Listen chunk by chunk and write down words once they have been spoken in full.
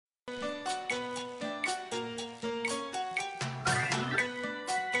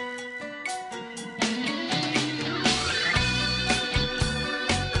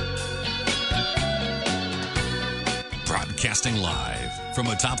Broadcasting live from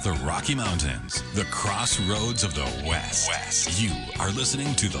atop the Rocky Mountains, the crossroads of the West. You are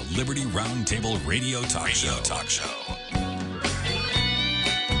listening to the Liberty Roundtable Radio Talk Show.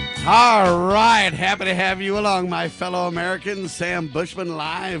 All right, happy to have you along, my fellow Americans. Sam Bushman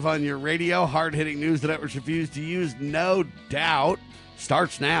live on your radio. Hard-hitting news the networks refuse to use, no doubt,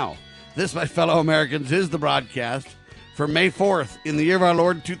 starts now. This, my fellow Americans, is the broadcast for May 4th in the year of our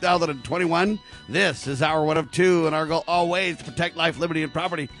Lord 2021. This is our one of two, and our goal always to protect life, liberty, and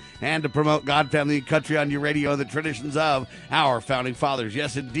property, and to promote God, family, and country on your radio and the traditions of our founding fathers.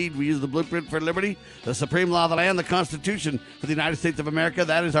 Yes, indeed, we use the blueprint for liberty, the supreme law of the land, the Constitution for the United States of America.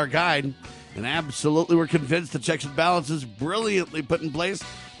 That is our guide. And absolutely, we're convinced the checks and balances brilliantly put in place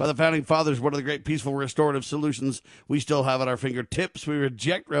by the founding fathers. One of the great peaceful restorative solutions we still have at our fingertips. We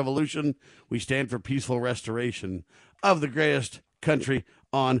reject revolution. We stand for peaceful restoration of the greatest country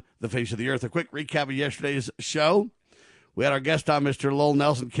on the face of the earth. A quick recap of yesterday's show. We had our guest on, Mr. Lowell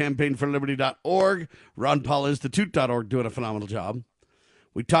Nelson, campaignforliberty.org, ronpaulinstitute.org, doing a phenomenal job.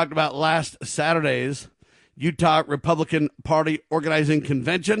 We talked about last Saturday's Utah Republican Party organizing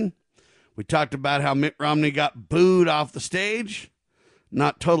convention. We talked about how Mitt Romney got booed off the stage.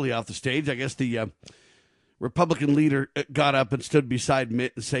 Not totally off the stage. I guess the Republican leader got up and stood beside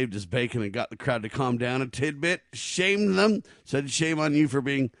Mitt and saved his bacon and got the crowd to calm down a tidbit, shamed them, said shame on you for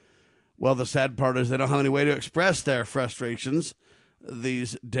being, well, the sad part is they don't have any way to express their frustrations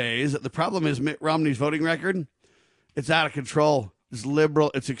these days. The problem is Mitt Romney's voting record, it's out of control. It's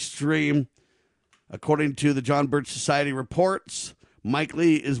liberal. It's extreme. According to the John Birch Society reports, Mike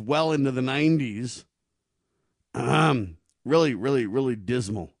Lee is well into the 90s. Really, really, really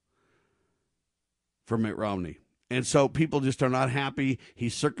dismal for Mitt Romney. And so people just are not happy. He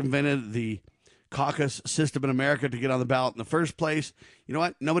circumvented the caucus system in America to get on the ballot in the first place. You know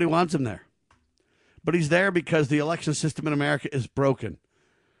what? Nobody wants him there. But he's there because the election system in America is broken.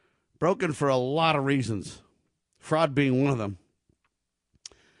 Broken for a lot of reasons. Fraud being one of them.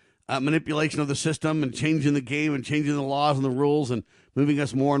 Manipulation of the system and changing the game and changing the laws and the rules and moving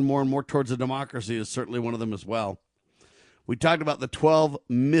us more and more and more towards a democracy is certainly one of them as well. We talked about the 12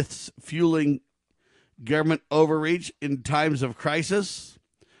 myths fueling government overreach in times of crisis.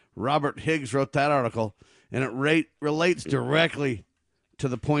 Robert Higgs wrote that article, and it relates directly to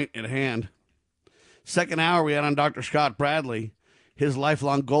the point at hand. Second hour, we had on Dr. Scott Bradley, his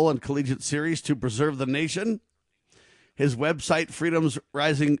lifelong goal in collegiate series to preserve the nation. His website,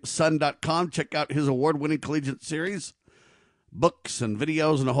 freedomsrisingsun.com. Check out his award-winning collegiate series, books and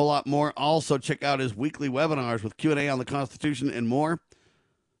videos and a whole lot more. Also, check out his weekly webinars with Q&A on the Constitution and more.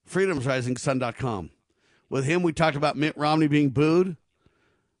 freedomsrisingsun.com. With him, we talked about Mitt Romney being booed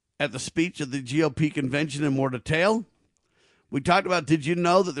at the speech at the GOP convention in more detail. We talked about, did you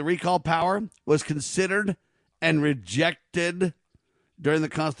know that the recall power was considered and rejected during the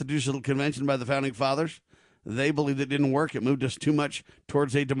Constitutional Convention by the Founding Fathers? They believed it didn't work. It moved us too much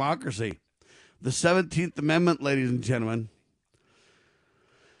towards a democracy. The 17th Amendment, ladies and gentlemen,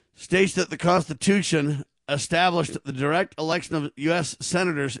 states that the Constitution established the direct election of U.S.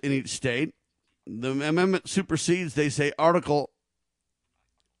 senators in each state. The amendment supersedes, they say, Article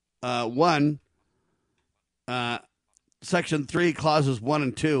 1, Section 3, Clauses 1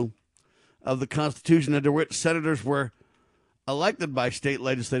 and 2 of the Constitution, under which senators were elected by state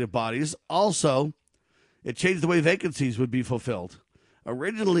legislative bodies. Also, it changed the way vacancies would be fulfilled.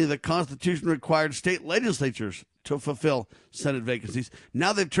 Originally, the Constitution required state legislatures to fulfill Senate vacancies.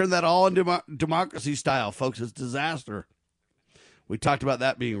 Now they've turned that all into democracy style, folks. It's disaster. We talked about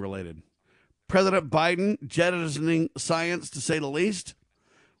that being related. President Biden jettisoning science, to say the least,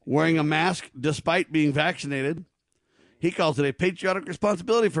 wearing a mask despite being vaccinated. He calls it a patriotic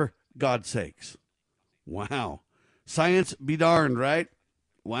responsibility, for God's sakes. Wow. Science be darned, right?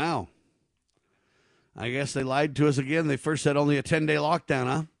 Wow. I guess they lied to us again. They first said only a 10-day lockdown,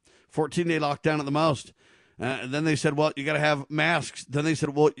 huh? 14-day lockdown at the most. Then they said, well, you got to have masks. Then they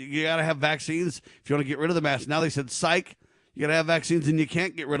said, well, you got to have vaccines if you want to get rid of the mask. Now they said, psych, you got to have vaccines and you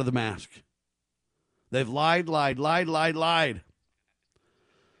can't get rid of the mask. They've lied. I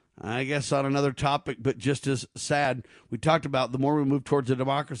guess on another topic, but just as sad, we talked about the more we move towards a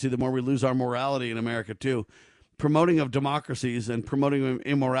democracy, the more we lose our morality in America, too. Promoting of democracies and promoting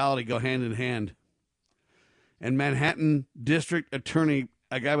immorality go hand in hand. And Manhattan District Attorney,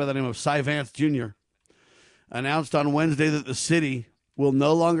 a guy by the name of Cy Vance Jr., announced on Wednesday that the city will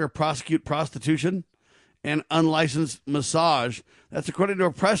no longer prosecute prostitution and unlicensed massage. That's according to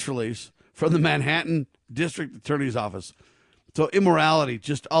a press release from the Manhattan District Attorney's Office. So immorality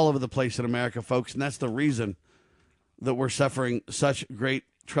just all over the place in America, folks, and that's the reason that we're suffering such great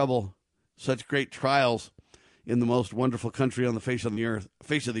trouble, such great trials in the most wonderful country on the face of the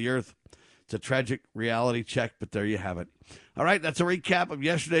earth. It's a tragic reality check, but there you have it. All right, that's a recap of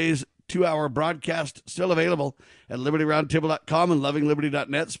yesterday's 2-hour broadcast, still available at libertyroundtable.com and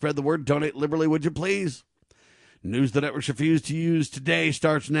lovingliberty.net. Spread the word. Donate liberally, would you please? News the networks refuse to use today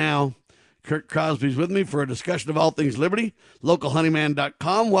starts now. Kurt Crosby's with me for a discussion of all things liberty.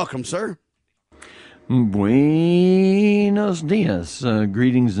 Localhoneyman.com. Welcome, sir. Buenos dias.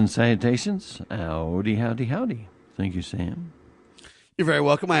 Greetings and salutations. Howdy, howdy, howdy. Thank you, Sam. You're very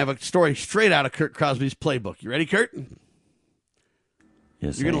welcome. I have a story straight out of Kurt Crosby's playbook. You ready, Kurt?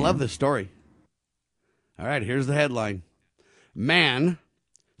 Yes, You're going to love this story. All right, here's the headline. Man,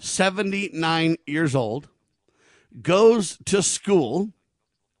 79 years old, goes to school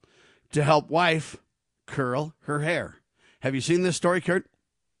to help wife curl her hair. Have you seen this story, Kurt?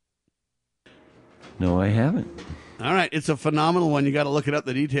 No, I haven't. All right, it's a phenomenal one. You got to look it up.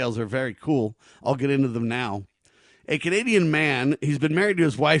 The details are very cool. I'll get into them now. A Canadian man, he's been married to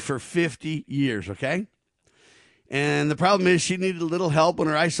his wife for 50 years, okay? And the problem is she needed a little help when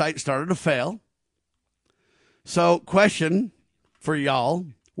her eyesight started to fail. So, question for y'all,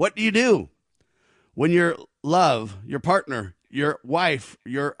 what do you do when your love, your partner, your wife,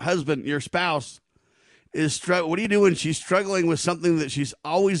 your husband, your spouse is struggling? What do you do when she's struggling with something that she's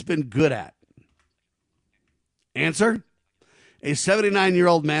always been good at? Answer: a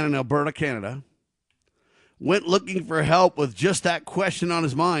 79-year-old man in Alberta, Canada, went looking for help with just that question on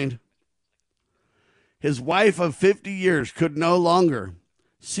his mind. His wife of 50 years could no longer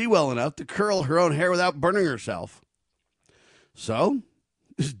see well enough to curl her own hair without burning herself. So,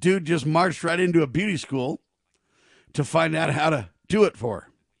 this dude just marched right into a beauty school to find out how to do it for her.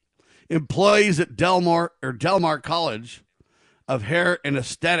 Employees at Delmar College of Hair and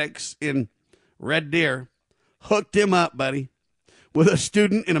Aesthetics in Red Deer hooked him up, buddy, with a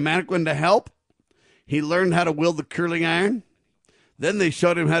student in a mannequin to help. He learned how to wield the curling iron. Then they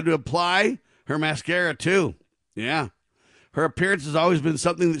showed him how to apply her mascara, too. Yeah. Her appearance has always been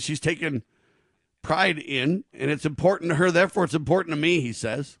something that she's taken pride in, and it's important to her. Therefore, it's important to me, he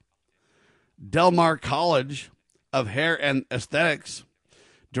says. Delmar College of Hair and Aesthetics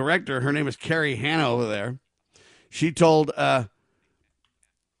director, her name is Carrie Hanna over there. She told, I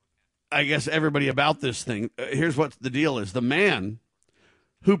guess, everybody about this thing. Here's what the deal is. The man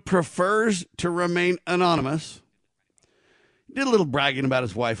who prefers to remain anonymous did a little bragging about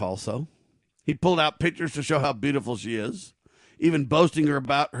his wife also. He pulled out pictures to show how beautiful she is, even boasting her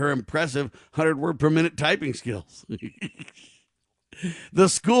about her impressive 100-word-per-minute typing skills. The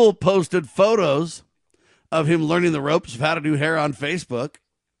school posted photos of him learning the ropes of how to do hair on Facebook.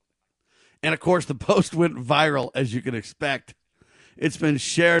 And, of course, the post went viral, as you can expect. It's been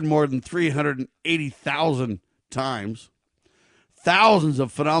shared more than 380,000 times. Thousands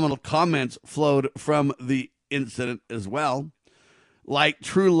of phenomenal comments flowed from the incident as well, like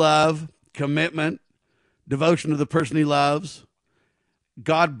true love, commitment, devotion to the person he loves.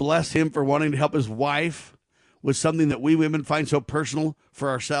 God bless him for wanting to help his wife with something that we women find so personal for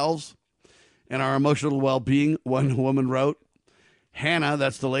ourselves and our emotional well-being, one woman wrote. Hannah,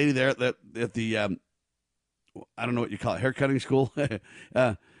 that's the lady there at the, I don't know what you call it, haircutting school.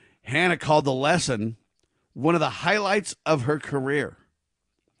 Hannah called the lesson one of the highlights of her career.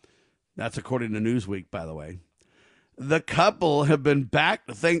 That's according to Newsweek, by the way. The couple have been back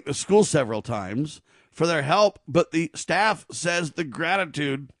to thank the school several times for their help, but the staff says the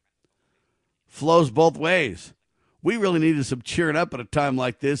gratitude flows both ways. We really needed some cheering up at a time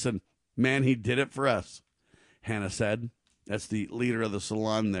like this, and man, he did it for us, Hannah said. That's the leader of the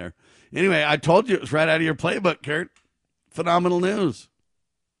salon there. Anyway, I told you it was right out of your playbook, Kurt. Phenomenal news.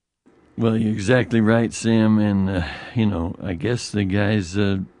 Well, you're exactly right, Sam. And, I guess the guy's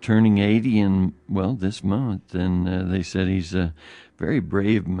turning 80 this month. And they said he's a very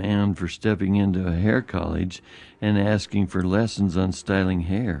brave man for stepping into a hair college and asking for lessons on styling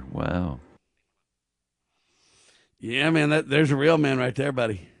hair. Wow. Yeah, man, there's a real man right there,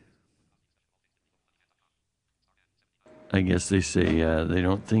 buddy. I guess they say they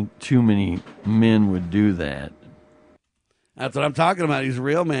don't think too many men would do that. That's what I'm talking about. He's a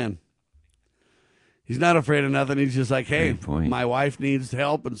real man. He's not afraid of nothing. He's just like, hey, my wife needs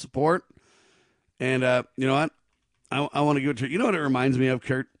help and support. And you know what? I want to give it to you. You know what it reminds me of,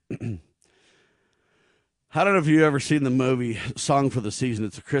 Kurt? I don't know if you've ever seen the movie Song for the Season.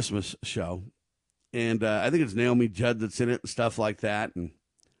 It's a Christmas show. And I think it's Naomi Judd that's in it and stuff like that. And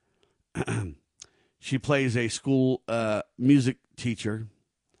she plays a school music teacher.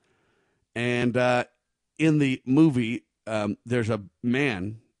 And in the movie, there's a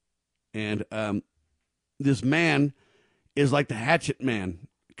man. And this man is like the hatchet man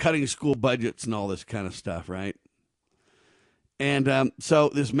cutting school budgets and all this kind of stuff, right? And so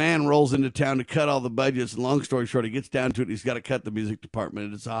this man rolls into town to cut all the budgets. And long story short, he gets down to it. He's got to cut the music department.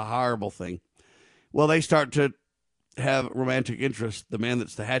 And it's a horrible thing. Well, they start to have romantic interest. The man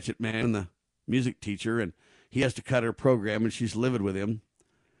that's the hatchet man and the music teacher. And he has to cut her program. And she's livid with him.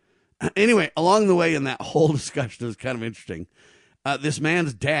 Anyway, along the way in that whole discussion, is kind of interesting. This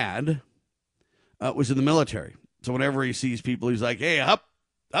man's dad was in the military. So whenever he sees people, he's like, hey, up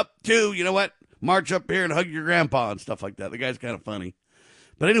to, you know what? March up here and hug your grandpa and stuff like that. The guy's kind of funny.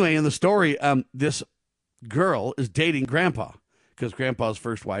 But anyway, in the story, this girl is dating grandpa because grandpa's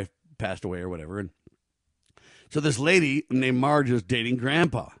first wife passed away or whatever. And so this lady named Marge is dating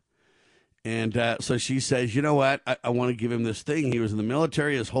grandpa. And so she says, you know what? I want to give him this thing. He was in the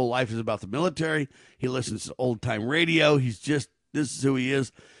military. His whole life is about the military. He listens to old time radio. This is who he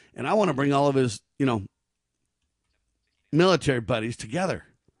is. And I want to bring all of his, military buddies together.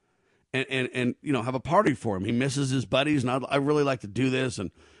 And have a party for him. He misses his buddies, and I really like to do this. And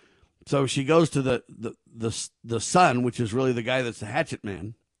so she goes to the son, which is really the guy that's the hatchet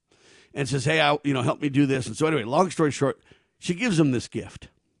man, and says, hey, help me do this. And so anyway, long story short, she gives him this gift.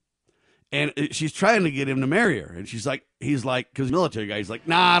 And she's trying to get him to marry her. And he's like, because the military guy, he's like,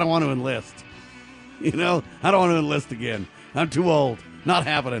 nah, I don't want to enlist. I don't want to enlist again. I'm too old. Not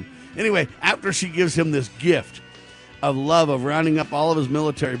happening. Anyway, after she gives him this gift of love, of rounding up all of his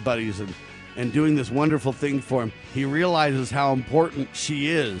military buddies and doing this wonderful thing for him, he realizes how important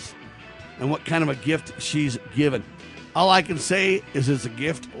she is and what kind of a gift she's given. All I can say is it's a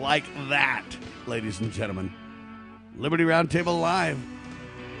gift like that, ladies and gentlemen. Liberty Roundtable Live.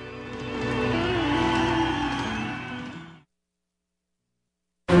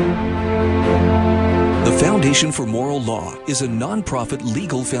 The Foundation for Moral Law is a nonprofit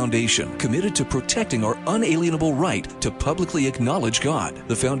legal foundation committed to protecting our unalienable right to publicly acknowledge God.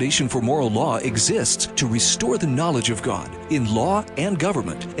 The Foundation for Moral Law exists to restore the knowledge of God in law and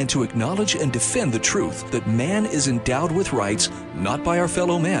government and to acknowledge and defend the truth that man is endowed with rights not by our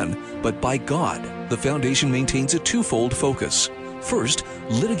fellow man, but by God. The foundation maintains a twofold focus. First,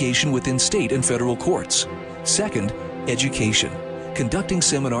 litigation within state and federal courts. Second, education, conducting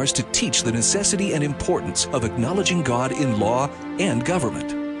seminars to teach the necessity and importance of acknowledging God in law and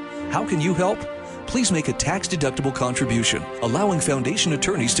government. How can you help? Please make a tax-deductible contribution, allowing foundation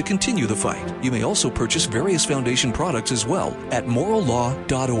attorneys to continue the fight. You may also purchase various foundation products as well at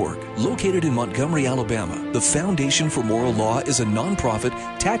morallaw.org. Located in Montgomery, Alabama, the Foundation for Moral Law is a nonprofit,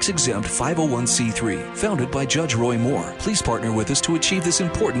 tax-exempt 501c3 founded by Judge Roy Moore. Please partner with us to achieve this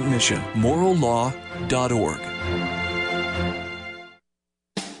important mission. morallaw.org.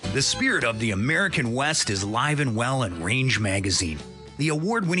 The spirit of the American West is live and well in Range Magazine, the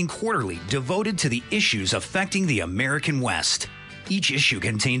award-winning quarterly devoted to the issues affecting the American West. Each issue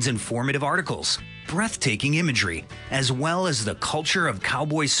contains informative articles, breathtaking imagery, as well as the culture of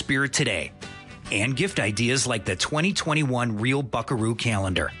cowboy spirit today, and gift ideas like the 2021 Real Buckaroo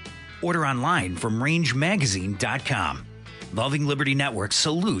Calendar. Order online from rangemagazine.com. Loving Liberty Network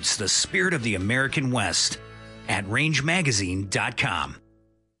salutes the spirit of the American West at rangemagazine.com.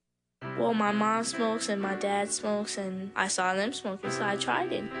 Well, my mom smokes and my dad smokes, and I saw them smoking, so I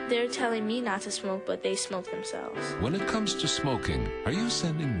tried it. They're telling me not to smoke, but they smoke themselves. When it comes to smoking, are you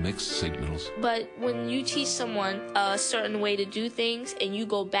sending mixed signals? But when you teach someone a certain way to do things and you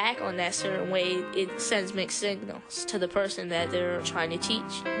go back on that certain way, it sends mixed signals to the person that they're trying to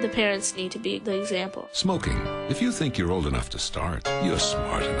teach. The parents need to be the example. Smoking. If you think you're old enough to start, you're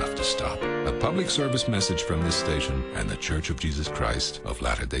smart enough to stop. A public service message from this station and the Church of Jesus Christ of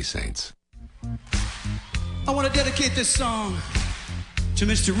Latter-day Saints. I want to dedicate this song to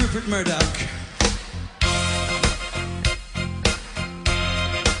Mr. Rupert Murdoch.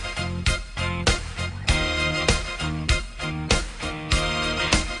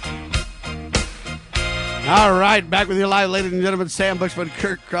 All right, back with you live, ladies and gentlemen. Sam Bushman,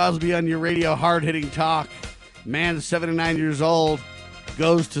 Kirk Crosby on your radio, hard-hitting talk. Man, 79 years old,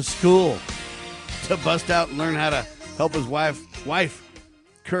 goes to school to bust out and learn how to help his wife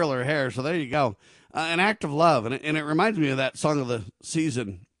curl her hair. So there you go. An act of love. And it reminds me of that Song of the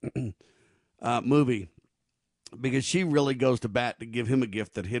Season movie, because she really goes to bat to give him a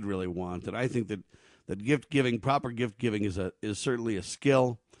gift that he'd really want. And I think that gift giving, proper gift giving is certainly a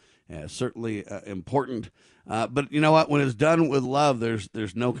skill, certainly important. But you know what? When it's done with love,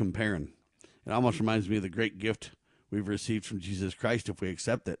 there's no comparing. It almost reminds me of the great gift we've received from Jesus Christ if we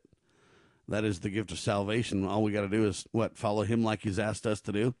accept it. That is the gift of salvation. All we got to do is, follow him like he's asked us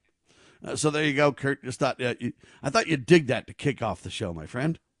to do. So there you go, Kurt. Just thought I thought you'd dig that to kick off the show, my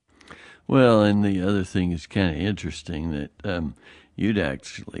friend. Well, and the other thing is kind of interesting that, you'd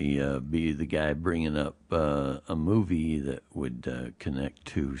actually be the guy bringing up a movie that would connect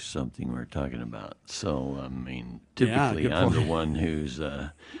to something we're talking about. So, I mean, typically good I'm the point. one who's,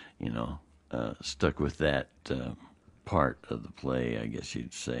 stuck with that part of the play, I guess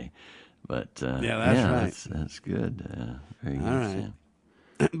you'd say. But that's right. That's good. Very good, All right. Sam.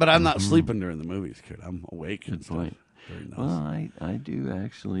 But I'm not sleeping during the movies, Kurt. I'm awake. and Good stuff point. during those. Well, I do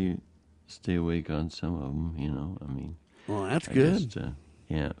actually stay awake on some of them, I mean. Well, that's I good. just,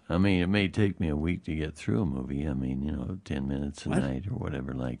 yeah. I mean, it may take me a week to get through a movie. I mean, 10 minutes a What? night or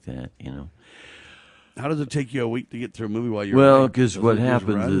whatever like that, How does it take you a week to get through a movie while you're Well, awake? 'cause Does what it just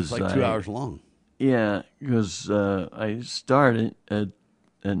happens run? is it's like 2 I- hours long. Yeah, because I start it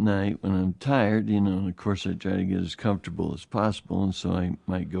at night when I'm tired, and of course I try to get as comfortable as possible, and so I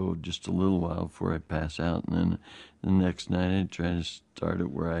might go just a little while before I pass out, and then the next night I try to start it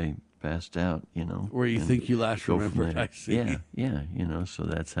where I passed out, Where you and think you last go from remembered, there. I see. Yeah, so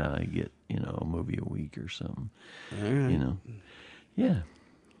that's how I get, a movie a week or something, All right. Yeah,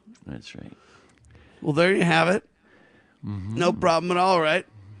 that's right. Well, there you have it. Mm-hmm. No problem at all, right?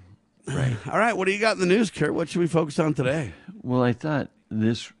 Right. All right, what do you got in the news, Kurt? What should we focus on today? Well, I thought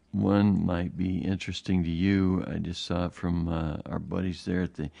this one might be interesting to you. I just saw it from our buddies there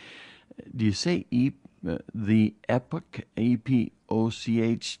at the. Do you say the Epoch,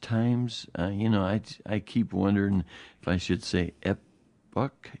 APOCH Times? I keep wondering if I should say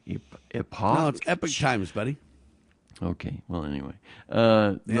Epoch. Epoch. No, it's Epic Times, buddy. Okay. Well, anyway,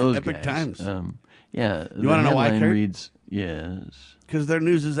 those Epic guys, Times. Yeah. You wanna know why, headline Kurt? reads, yes. Because their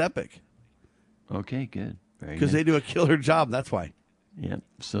news is epic. Okay. Good. Very Because good. they do a killer job. That's why. Yep.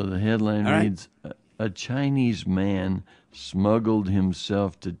 So the headline All right. reads, "A Chinese man smuggled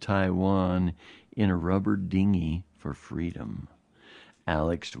himself to Taiwan in a rubber dinghy for freedom."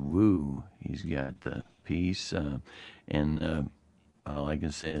 Alex Wu, he's got the piece, and all I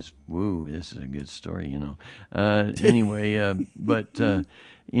can say is, "Woo, this is a good story," Anyway, but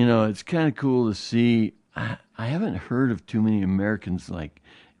it's kind of cool to see. I haven't heard of too many Americans like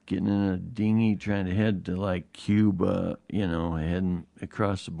getting in a dinghy trying to head to like Cuba, heading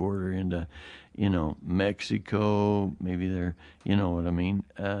across the border into, Mexico. Maybe they're, you know what I mean?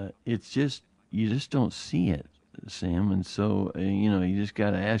 It's just, you just don't see it, Sam. And so, you just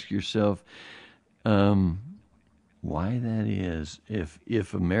got to ask yourself, why that is.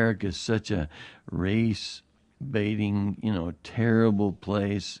 If America is such a race baiting, terrible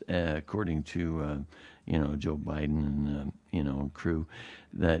place, according to, Joe Biden and, crew,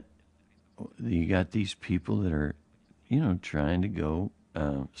 that you got these people that are, trying to go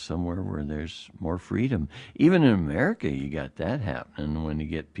somewhere where there's more freedom. Even in America, you got that happening when you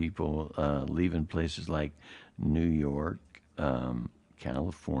get people leaving places like New York,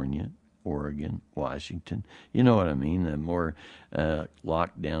 California, Oregon, Washington. You know what I mean? The more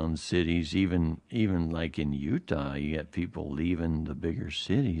lockdown cities, even like in Utah, you got people leaving the bigger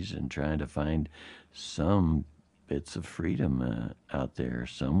cities and trying to find some bits of freedom out there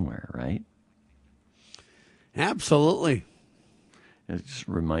somewhere, right? Absolutely. It just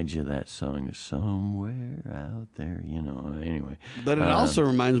reminds you of that song, "Somewhere Out There," anyway. But it also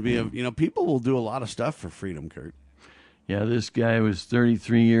reminds me of, people will do a lot of stuff for freedom, Kurt. Yeah, this guy was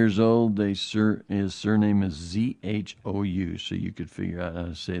 33 years old. His surname is Zhou, so you could figure out how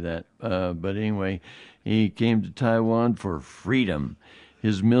to say that. But anyway, he came to Taiwan for freedom.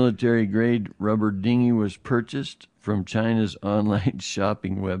 His military-grade rubber dinghy was purchased from China's online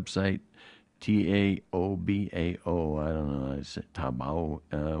shopping website, Taobao, I don't know, I said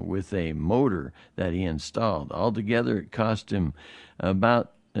Taobao, with a motor that he installed. Altogether, it cost him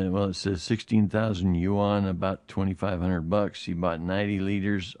about, it says 16,000 yuan, about $2,500. He bought 90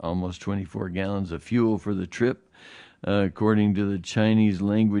 liters, almost 24 gallons of fuel for the trip. According to the Chinese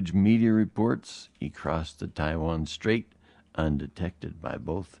language media reports, he crossed the Taiwan Strait undetected by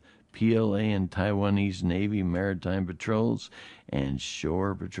both PLA and Taiwanese Navy maritime patrols and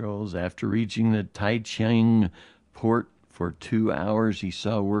shore patrols. After reaching the Taichung port for 2 hours, he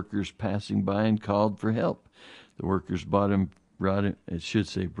saw workers passing by and called for help. The workers brought him, it should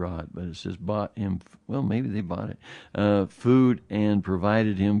say brought, but it says bought him, well, maybe they bought it, food and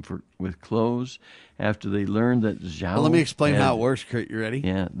provided him with clothes. After they learned that Zhao... Well, let me explain how it works, Kurt. You ready?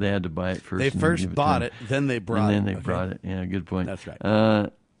 Yeah, they had to buy it first. They and first give bought to it, him. then they brought it. And then they okay? brought it. Yeah, good point. That's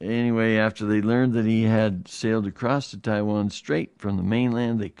right. Anyway, after they learned that he had sailed across the Taiwan Strait from the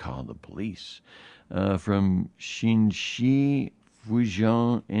mainland, they called the police. From Xinxi,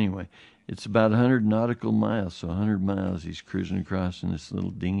 Fujian, anyway, it's about 100 nautical miles, so 100 miles he's cruising across in this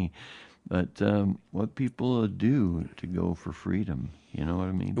little dinghy. But what people do to go for freedom, you know what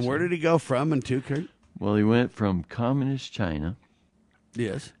I mean? And where did he go from and to, Kurt? Well, he went from communist China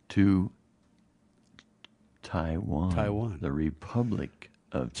Yes. to Taiwan. Taiwan. The Republic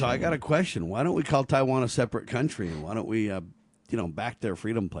of So China. I got a question. Why don't we call Taiwan a separate country? And why don't we, back their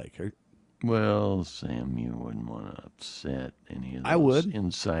freedom play, Kurt? Well, Sam, you wouldn't want to upset any of those I would.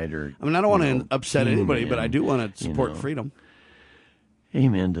 insider. I mean, I don't want to upset anybody, but I do want to support you know. freedom.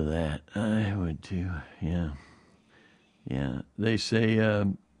 Amen to that. I would too. Yeah. Yeah. They say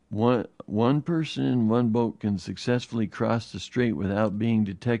one person in one boat can successfully cross the strait without being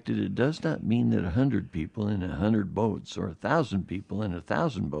detected. It does not mean that 100 people in 100 boats or 1,000 people in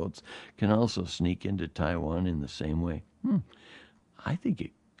 1,000 boats can also sneak into Taiwan in the same way. I think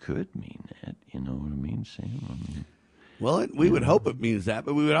it could mean that. You know what I mean, Sam? I mean, Well, we would hope it means that,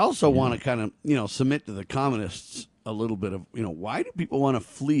 but we would also want to kind of, submit to the communists a little bit of, why do people want to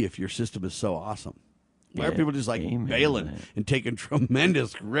flee if your system is so awesome? Why are people just like amen to bailing that. and taking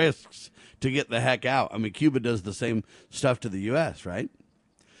tremendous risks to get the heck out? I mean, Cuba does the same stuff to the U.S., right?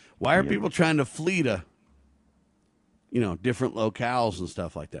 Why are people trying to flee to, different locales and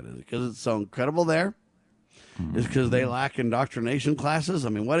stuff like that? Is it because it's so incredible there? Is it because they lack indoctrination classes? I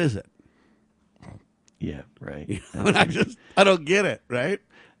mean, what is it? yeah, right. I don't get it, right?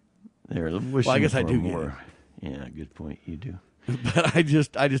 They're wishing I guess I for do get more. Yeah, good point. You do. But I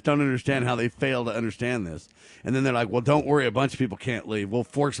just don't understand how they fail to understand this. And then they're like, well, don't worry, a bunch of people can't leave. We'll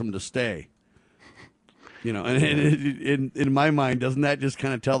force them to stay. And in my mind, doesn't that just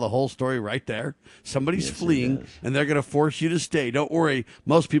kind of tell the whole story right there? Somebody's Yes, it fleeing, does. and they're going to force you to stay. Don't worry,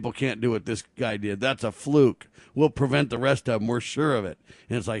 most people can't do what this guy did. That's a fluke. We'll prevent the rest of them. We're sure of it.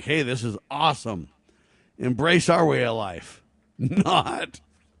 And it's like, hey, this is awesome. Embrace our way of life. Not.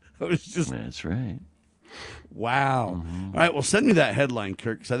 It was just, That's right. wow. All right, well, send me that headline,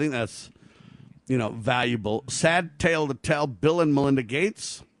 Kirk, because I think that's, valuable. Sad tale to tell, Bill and Melinda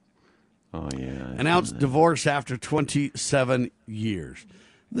Gates Oh, yeah. announced divorce after 27 years.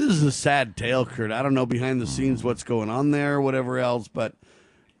 This is a sad tale, Kurt. I don't know behind the scenes what's going on there or whatever else, but,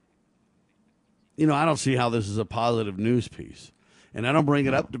 I don't see how this is a positive news piece. And I don't bring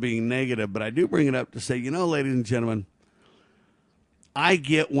it up to being negative, but I do bring it up to say, ladies and gentlemen, I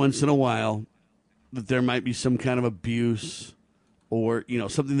get once in a while that there might be some kind of abuse or,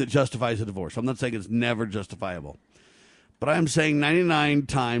 something that justifies a divorce. I'm not saying it's never justifiable. But I'm saying 99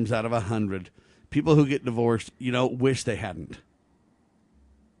 times out of 100, people who get divorced, wish they hadn't.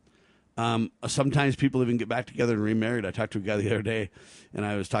 Sometimes people even get back together and remarried. I talked to a guy the other day, and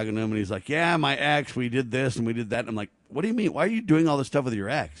I was talking to him, and he's like, yeah, my ex, we did this and we did that. And I'm like, what do you mean? Why are you doing all this stuff with your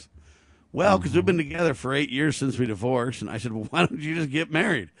ex? Well, because we've been together for 8 years since we divorced. And I said, well, why don't you just get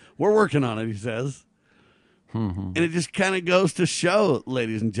married? We're working on it, he says. And it just kind of goes to show,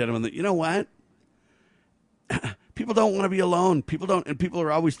 ladies and gentlemen, that, you know what? People don't want to be alone. People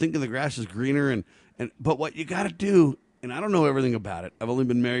are always thinking the grass is greener. But what you got to do, and I don't know everything about it. I've only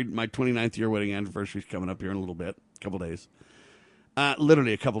been married. My 29th year wedding anniversary is coming up here in a little bit, a couple days.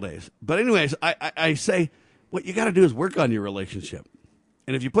 Literally a couple days. But anyways, I say what you got to do is work on your relationship.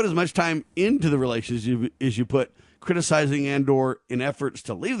 And if you put as much time into the relationship as you put criticizing and or in efforts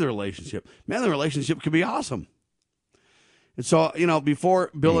to leave the relationship, man, the relationship could be awesome. And so, before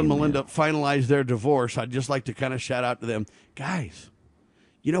Bill and Melinda finalize their divorce, I'd just like to kind of shout out to them, guys,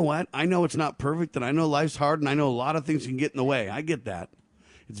 you know what? I know it's not perfect, and I know life's hard, and I know a lot of things can get in the way. I get that.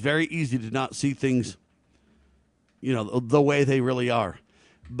 It's very easy to not see things, the way they really are.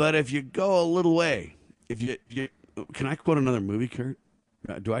 But if you go a little way, if you can I quote another movie, Kurt?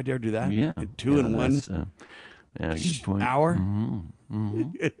 Do I dare do that? Yeah. Two in one good point. hour?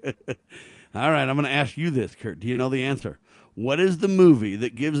 Mm-hmm. All right, I'm going to ask you this, Kurt. Do you know the answer? What is the movie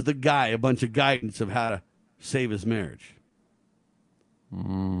that gives the guy a bunch of guidance of how to save his marriage? I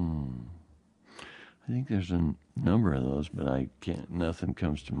think there's a number of those, but I can't. Nothing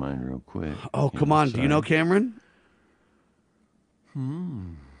comes to mind real quick. Oh, come on. Do you know Cameron?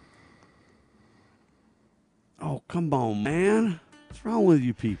 Oh, come on, man. What's wrong with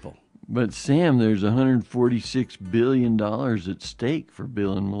you people? But Sam, there's $146 billion at stake for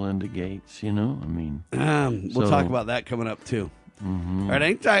Bill and Melinda Gates. I mean, we'll talk about that coming up too. All right,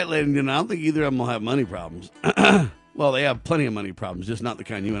 hang tight, ladies and gentlemen. I don't think either of them will have money problems. Well, they have plenty of money problems, just not the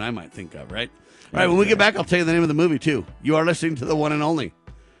kind you and I might think of, right? All right, when we get back, I'll tell you the name of the movie too. You are listening to the one and only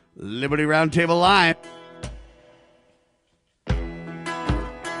Liberty Roundtable Live.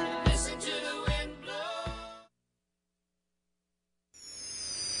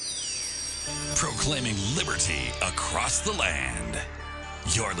 Proclaiming liberty across the land.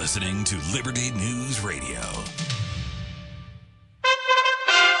 You're listening to Liberty News Radio.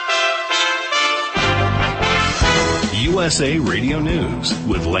 USA Radio News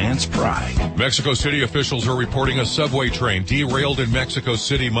with Lance Pry. Mexico City officials are reporting a subway train derailed in Mexico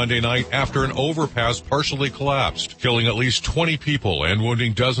City Monday night after an overpass partially collapsed, killing at least 20 people and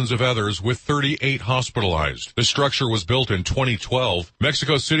wounding dozens of others, with 38 hospitalized. The structure was built in 2012.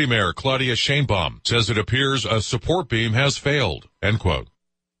 Mexico City Mayor Claudia Sheinbaum says it appears a support beam has failed. End quote.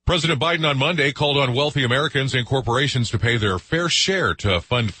 President Biden on Monday called on wealthy Americans and corporations to pay their fair share to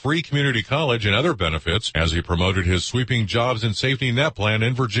fund free community college and other benefits as he promoted his sweeping jobs and safety net plan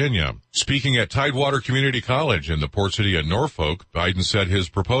in Virginia. Speaking at Tidewater Community College in the port city of Norfolk, Biden said his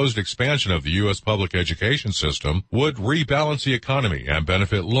proposed expansion of the U.S. public education system would rebalance the economy and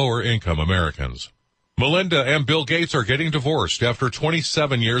benefit lower-income Americans. Melinda and Bill Gates are getting divorced after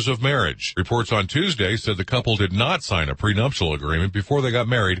 27 years of marriage. Reports on Tuesday said the couple did not sign a prenuptial agreement before they got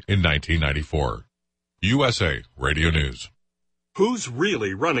married in 1994. USA Radio News. Who's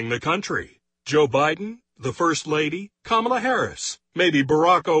really running the country? Joe Biden? The First Lady? Kamala Harris? Maybe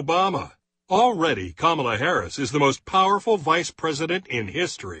Barack Obama? Already, Kamala Harris is the most powerful vice president in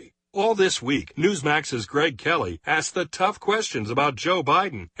history. All this week, Newsmax's Greg Kelly asked the tough questions about Joe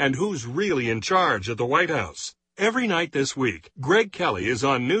Biden and who's really in charge at the White House. Every night this week, Greg Kelly is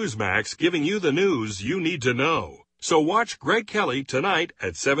on Newsmax giving you the news you need to know. So watch Greg Kelly tonight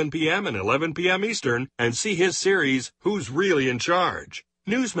at 7 p.m. and 11 p.m. Eastern and see his series, Who's Really in Charge?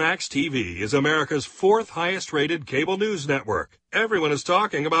 Newsmax TV is America's 4th highest-rated cable news network. Everyone is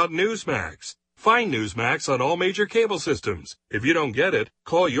talking about Newsmax. Find Newsmax on all major cable systems. If you don't get it,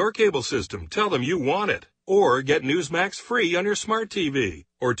 call your cable system, tell them you want it. Or get Newsmax free on your smart TV.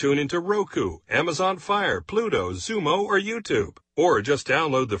 Or tune into Roku, Amazon Fire, Pluto, Zumo, or YouTube. Or just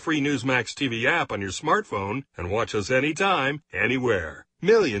download the free Newsmax TV app on your smartphone and watch us anytime, anywhere.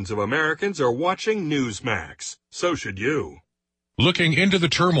 Millions of Americans are watching Newsmax. So should you. Looking into the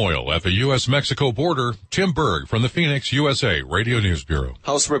turmoil at the U.S.-Mexico border, Tim Berg from the Phoenix, USA Radio News Bureau.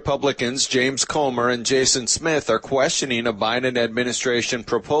 House Republicans James Comer and Jason Smith are questioning a Biden administration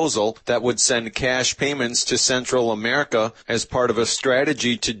proposal that would send cash payments to Central America as part of a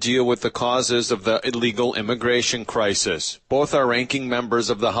strategy to deal with the causes of the illegal immigration crisis. Both are ranking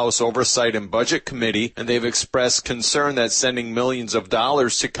members of the House Oversight and Budget Committee, and they've expressed concern that sending millions of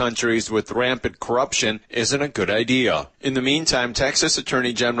dollars to countries with rampant corruption isn't a good idea. In the meantime, Texas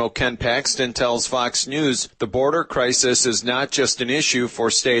Attorney General Ken Paxton tells Fox News the border crisis is not just an issue for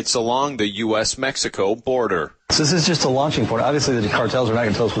states along the U.S.-Mexico border. So this is just a launching point. Obviously, the cartels are not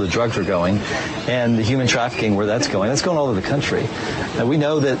going to tell us where the drugs are going, and the human trafficking, where that's going all over the country. And we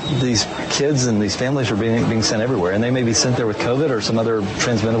know that these kids and these families are being sent everywhere, and they may be sent there with COVID or some other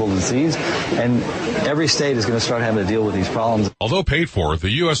transmittable disease, and every state is going to start having to deal with these problems. Although paid for, the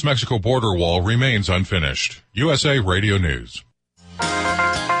U.S.-Mexico border wall remains unfinished. USA Radio News.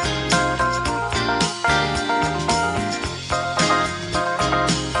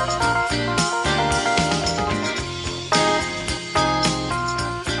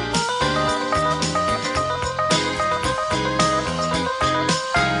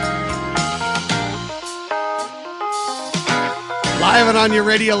 Live and on your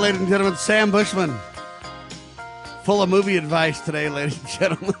radio, ladies and gentlemen, Sam Bushman. Full of movie advice today, ladies and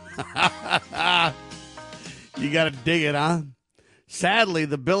gentlemen. You got to dig it, huh? Sadly,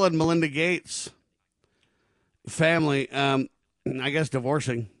 the Bill and Melinda Gates family, I guess,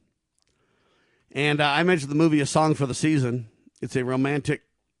 divorcing. And I mentioned the movie A Song for the Season. It's a romantic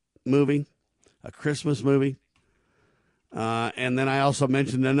movie, a Christmas movie. And then I also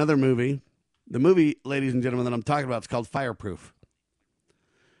mentioned another movie. The movie, ladies and gentlemen, that I'm talking about is called Fireproof.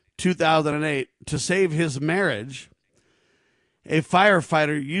 2008. To save his marriage, a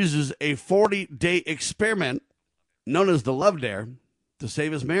firefighter uses a 40-day experiment known as the Love Dare to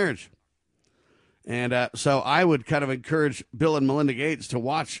save his marriage. And so I would kind of encourage Bill and Melinda Gates to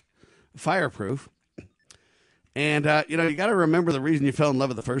watch Fireproof. And, you got to remember the reason you fell in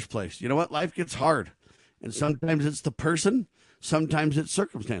love in the first place. You know what? Life gets hard. And sometimes it's the person. Sometimes it's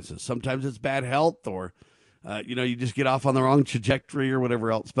circumstances. Sometimes it's bad health or, you just get off on the wrong trajectory or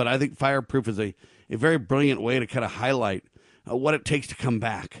whatever else. But I think Fireproof is a very brilliant way to kind of highlight what it takes to come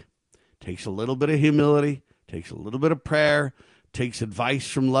back. It takes a little bit of humility, takes a little bit of prayer, takes advice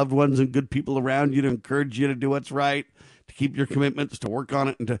from loved ones and good people around you to encourage you to do what's right, to keep your commitments, to work on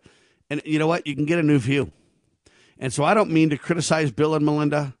it. And you know what? You can get a new view. And so I don't mean to criticize Bill and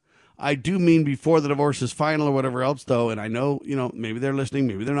Melinda. I do mean before the divorce is final or whatever else, though. And I know, maybe they're listening,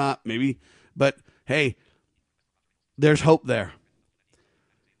 maybe they're not, but hey, there's hope there.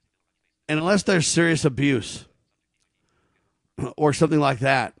 And unless there's serious abuse or something like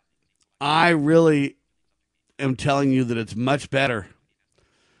that, I really am telling you that it's much better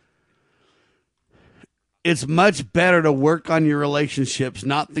It's much better to work on your relationships,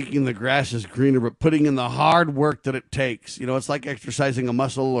 not thinking the grass is greener, but putting in the hard work that it takes. You know, it's like exercising a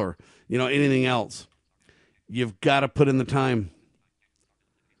muscle or, you know, anything else. You've got to put in the time.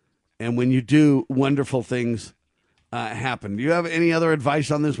 And when you do, wonderful things happen. Do you have any other advice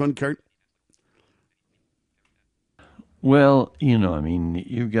on this one, Kurt? Well, you know, I mean,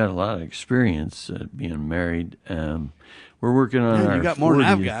 you've got a lot of experience being married. We're working on our you got more than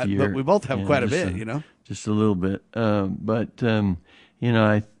I've 40th got, year. but we both have quite a bit, you know? Just a little bit. You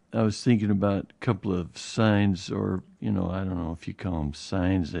know, I was thinking about a couple of signs, or, you know, I don't know if you call them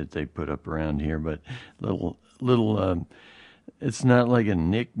signs that they put up around here, but little it's not like a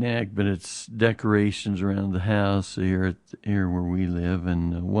knick-knack, but it's decorations around the house here where we live.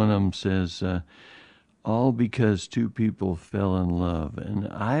 And one of them says, all because two people fell in love. And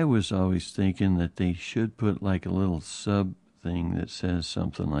I was always thinking that they should put like a little sub thing that says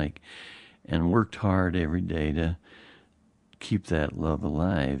something like, and worked hard every day to keep that love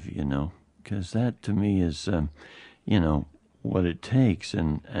alive, you know, because that to me is, you know, what it takes.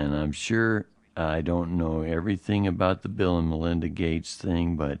 And I'm sure I don't know everything about the Bill and Melinda Gates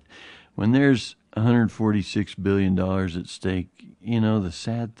thing, but when there's $146 billion at stake, you know, the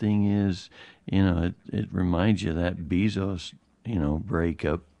sad thing is, you know, it reminds you of that Bezos, you know,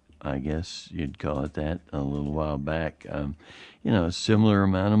 breakup, I guess you'd call it that, a little while back. You know, a similar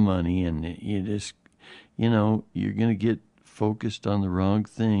amount of money, and you just, you know, you're going to get focused on the wrong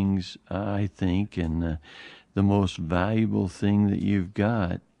things, I think, and the most valuable thing that you've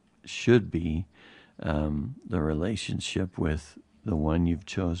got should be the relationship with the one you've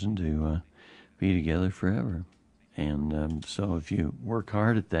chosen to be together forever. And so if you work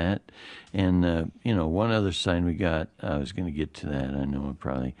hard at that, and, you know, one other sign we got, I was going to get to that. I know I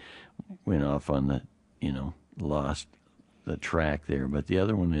probably went off on the, you know, lost the track there, but the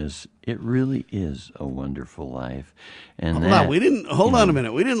other one is, it really is a wonderful life. And hold on a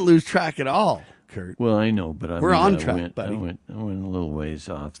minute. We didn't lose track at all, Kurt. Well, I know, but we're on track, buddy. I went a little ways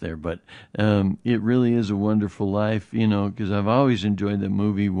off there, but it really is a wonderful life, you know, because I've always enjoyed the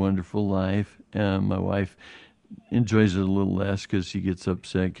movie Wonderful Life. My wife enjoys it a little less because she gets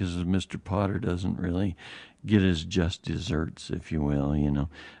upset because Mr. Potter doesn't really get his just desserts, if you will, you know.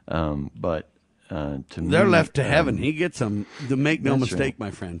 But to me, they're left to heaven. He gets them. To make no mistake, right,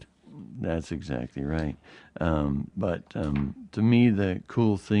 my friend. That's exactly right. But to me, the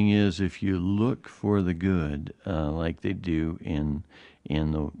cool thing is if you look for the good, like they do in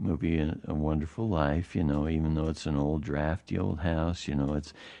the movie A Wonderful Life, you know, even though it's an old drafty old house, you know,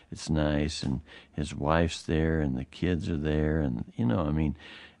 it's nice, and his wife's there and the kids are there, and, you know, I mean,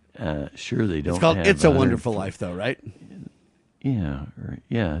 sure, they don't. It's called have It's a Wonderful Life, though, right?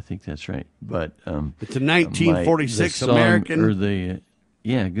 Yeah, I think that's right. But it's a 1946 song, American. Or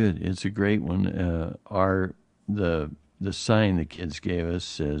yeah, good. It's a great one. The sign the kids gave us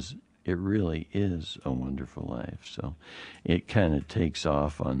says, it really is a wonderful life. So it kind of takes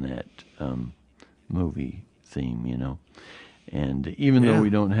off on that movie theme, you know. And even though we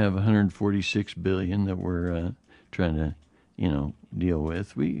don't have $146 billion that we're trying to, you know, deal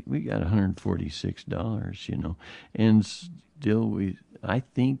with, we got $146, you know, and still I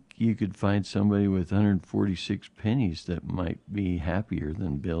think you could find somebody with 146 pennies that might be happier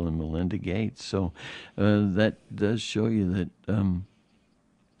than Bill and Melinda Gates. So that does show you that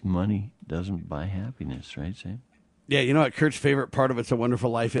money doesn't buy happiness, right, Sam? Yeah, you know what Kurt's favorite part of It's a Wonderful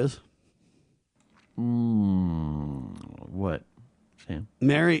Life is? What, Sam?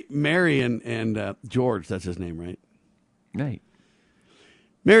 Mary and George, that's his name, right? Right.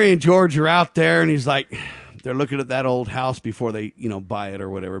 Mary and George are out there, and he's like, they're looking at that old house before they, you know, buy it or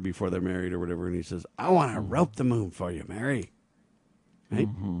whatever, before they're married or whatever, and he says, I want to rope the moon for you, Mary. Right?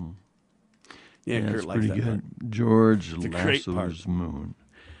 Mm-hmm. Yeah, Kurt that's likes pretty that good. part. George It's a great part. lassos moon.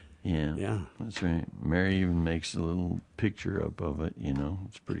 Yeah, that's right. Mary even makes a little picture up of it, you know.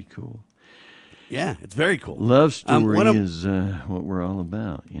 It's pretty cool. Yeah, it's very cool. Love story is what we're all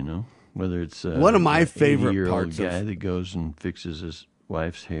about, you know. Whether it's one of my favorite 80-year-old parts guy that goes and fixes his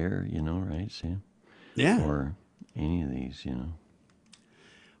wife's hair, you know, right, Sam? Yeah. Or any of these, you know.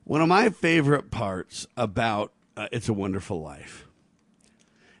 One of my favorite parts about It's a Wonderful Life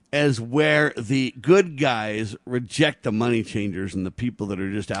is where the good guys reject the money changers and the people that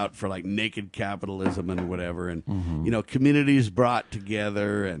are just out for like naked capitalism and whatever. And, you know, communities brought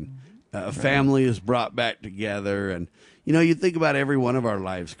together and family is brought back together. And, you know, you think about every one of our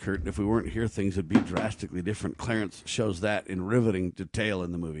lives, Kurt, and if we weren't here, things would be drastically different. Clarence shows that in riveting detail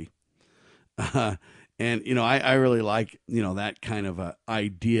in the movie. And, I really like, that kind of a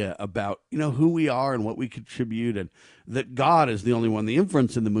idea about, who we are and what we contribute, and that God is the only one, the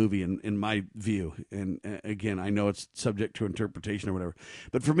inference in the movie, in my view. And again, I know it's subject to interpretation or whatever.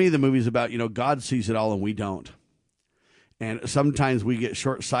 But for me, the movie's about, God sees it all and we don't. And sometimes we get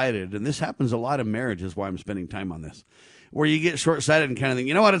short-sighted. And this happens a lot in marriage, is why I'm spending time on this. Where you get short-sighted and kind of think,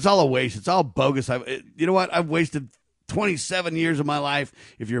 you know what, it's all a waste. It's all bogus. I've wasted 27 years of my life,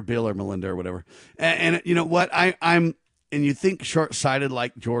 if you're Bill or Melinda or whatever. And you know what, and you think short-sighted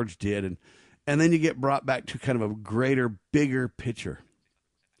like George did, and then you get brought back to kind of a greater, bigger picture.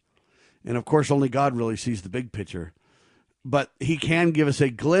 And of course, only God really sees the big picture. But he can give us a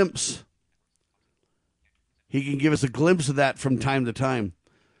glimpse. He can give us a glimpse of that from time to time.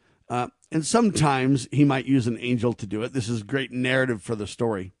 And sometimes he might use an angel to do it. This is great narrative for the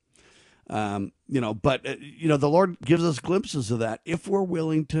story. But the Lord gives us glimpses of that if we're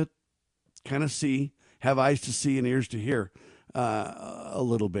willing to kind of see, have eyes to see and ears to hear a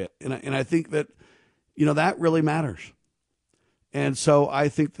little bit. And I think that, that really matters. And so I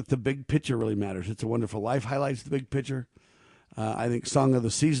think that the big picture really matters. It's a Wonderful Life highlights the big picture. I think Song of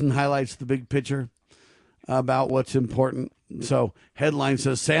the Season highlights the big picture about what's important. So headline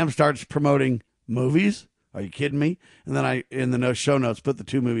says, Sam starts promoting movies. Are you kidding me? And then I, in the show notes, put the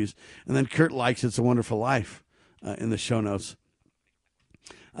two movies. And then Kurt likes It's a Wonderful Life in the show notes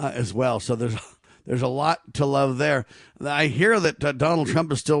as well. So there's a lot to love there. I hear that Donald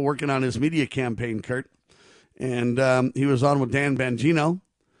Trump is still working on his media campaign, Kurt. And he was on with Dan Bongino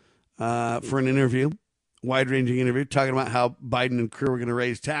for an interview, wide-ranging interview, talking about how Biden and crew were going to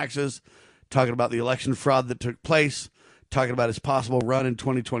raise taxes, talking about the election fraud that took place, talking about his possible run in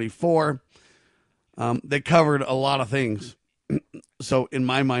 2024. They covered a lot of things. So in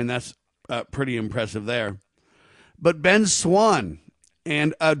my mind, that's pretty impressive there. But Ben Swann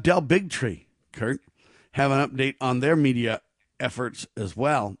and Del Bigtree, Kurt, have an update on their media efforts as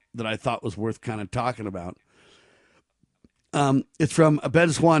well that I thought was worth kind of talking about. It's from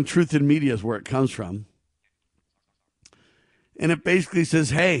Ben Swann, Truth in Media is where it comes from. And it basically says,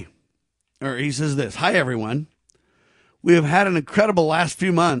 he says this, "Hi, everyone. We have had an incredible last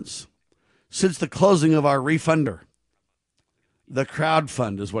few months since the closing of our refunder. The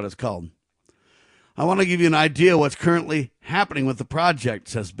crowdfund is what it's called. I want to give you an idea what's currently happening with the project,"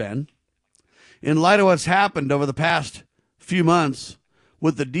 says Ben. "In light of what's happened over the past few months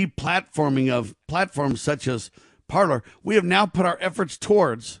with the deplatforming of platforms such as Parler, we have now put our efforts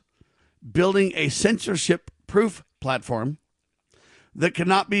towards building a censorship-proof platform that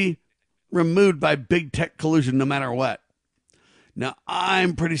cannot be removed by big tech collusion no matter what." Now,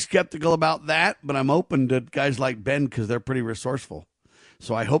 I'm pretty skeptical about that, but I'm open to guys like Ben because they're pretty resourceful.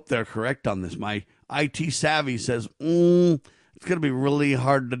 So I hope they're correct on this. My IT savvy says, it's going to be really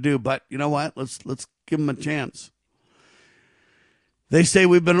hard to do, but you know what? Let's give them a chance. They say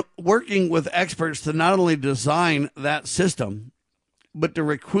we've been working with experts to not only design that system, but to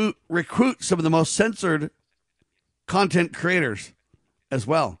recruit some of the most censored content creators as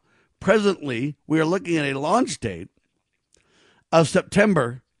well. Presently, we are looking at a launch date of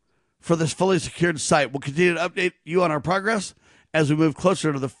September for this fully secured site. We'll continue to update you on our progress as we move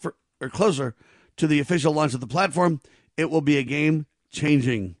closer to the official launch of the platform. It will be a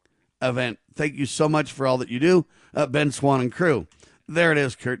game-changing event. Thank you so much for all that you do, Ben Swann and crew. There it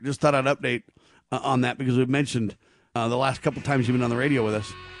is, Kurt. Just thought I'd update on that because we've mentioned the last couple times you've been on the radio with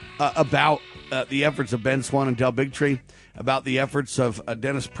us about the efforts of Ben Swann and Del Bigtree, about the efforts of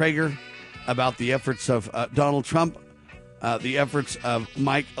Dennis Prager, about the efforts of Donald Trump, the efforts of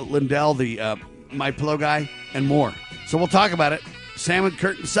Mike Lindell, the My Pillow guy, and more. So we'll talk about it. Sam and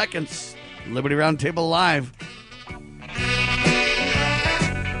Kurt in seconds. Liberty Roundtable Live.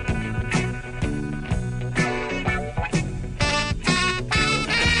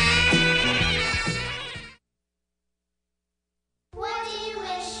 What do you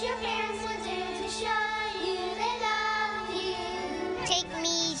wish your parents would do to show you they love you? Take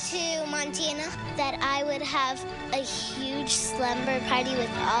me to Montana. That I would have a huge slumber party with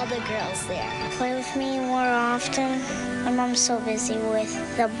all the girls there. Play with me more often. My mom's so busy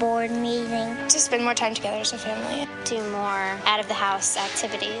with the board meeting. To spend more time together as a family. Do more out-of-the-house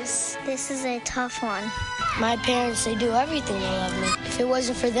activities. This is a tough one. My parents, they do everything. They love me. If it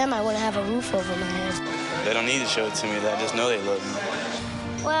wasn't for them, I wouldn't have a roof over my head. They don't need to show it to me. I just know they love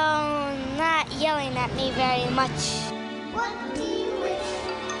me. Well, not yelling at me very much. What do you wish?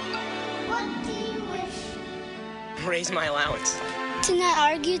 What do you wish? Raise my allowance. To not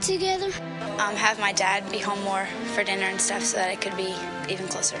argue together. Have my dad be home more for dinner and stuff so that I could be even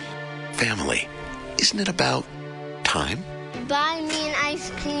closer. Family. Isn't it about time? buy me an ice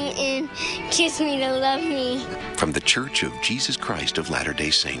cream and kiss me to love me. From the Church of Jesus Christ of Latter-day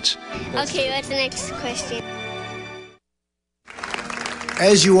Saints. Okay, what's the next question?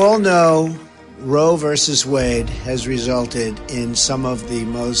 As you all know, Roe versus Wade has resulted in some of the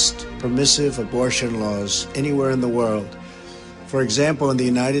most permissive abortion laws anywhere in the world. For example, in the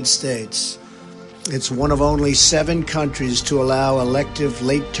United States, it's one of only 7 countries to allow elective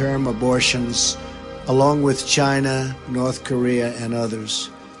late-term abortions, along with China, North Korea, and others.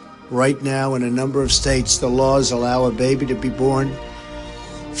 Right now, in a number of states, the laws allow a baby to be born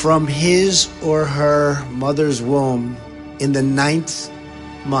from his or her mother's womb in the 9th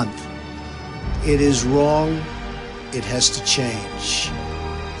month. It is wrong. It has to change.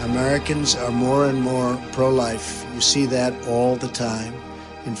 Americans are more and more pro-life. You see that all the time.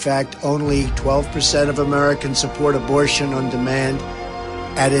 In fact, only 12% of Americans support abortion on demand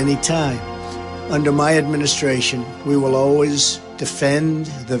at any time. Under my administration, we will always defend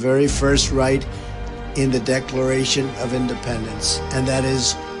the very first right in the Declaration of Independence, and that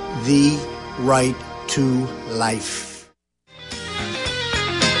is the right to life.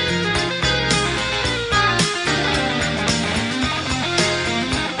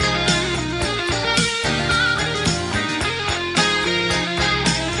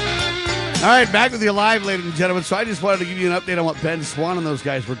 All right, back with you live, ladies and gentlemen. So I just wanted to give you an update on what Ben Swann and those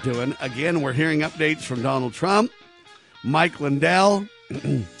guys were doing. Again, we're hearing updates from Donald Trump, Mike Lindell,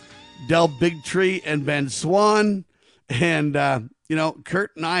 Del Bigtree, and Ben Swann. And,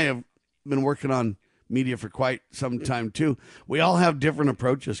 Kurt and I have been working on media for quite some time, too. We all have different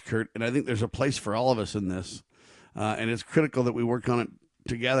approaches, Kurt, and I think there's a place for all of us in this. And it's critical that we work on it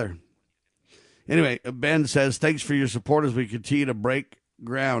together. Anyway, Ben says, thanks for your support as we continue to break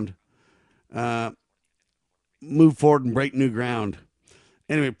ground. Move forward and break new ground.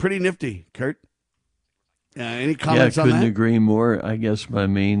 Anyway, pretty nifty, Kurt. Any comments on that? Couldn't agree more. I guess my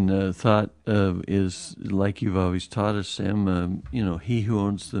main thought is, like you've always taught us, Sam, he who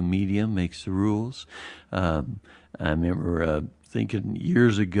owns the media makes the rules. I remember thinking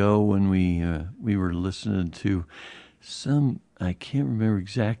years ago when we were listening to I can't remember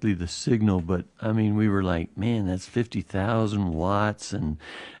exactly the signal, but I mean, we were like, man, that's 50,000 watts, and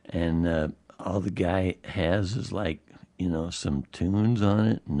all the guy has is like, some tunes on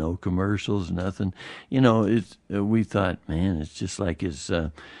it, no commercials, nothing. We thought, man, it's just like his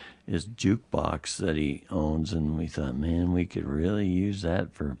jukebox that he owns, and we thought, man, we could really use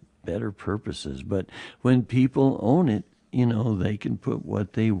that for better purposes. But when people own it, they can put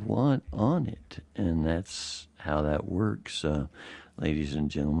what they want on it, and that's how that works, ladies and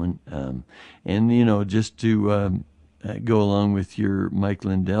gentlemen. And just to go along with your Mike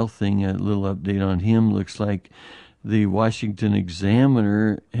Lindell thing, a little update on him. Looks like the Washington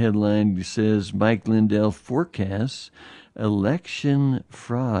Examiner headline says Mike Lindell forecasts election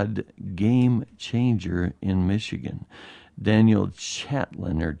fraud game changer in Michigan. Daniel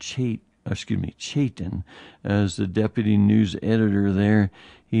Chaitin, as the deputy news editor there,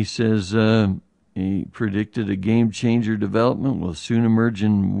 he says he predicted a game-changer development will soon emerge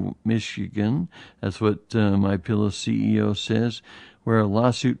in Michigan. That's what MyPillow CEO says, where a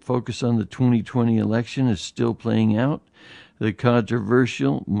lawsuit focused on the 2020 election is still playing out. The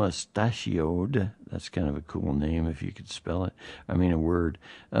controversial mustachioed, that's kind of a cool name if you could spell it, a word,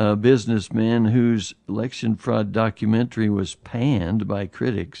 businessman whose election fraud documentary was panned by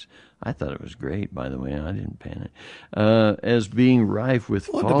critics. I thought it was great, by the way. I didn't pan it. As being rife with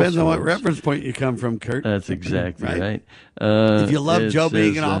falsehoods. It depends on what reference point you come from, Kurt. That's exactly right. If you love Joe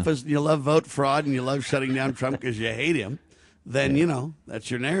being in office, and you love vote fraud, and you love shutting down Trump because you hate him, then,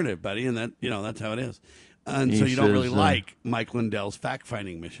 that's your narrative, buddy, and that's how it is. And so you don't really like Mike Lindell's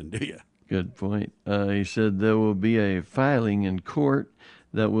fact-finding mission, do you? Good point. He said there will be a filing in court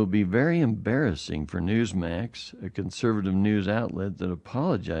that will be very embarrassing for Newsmax, a conservative news outlet that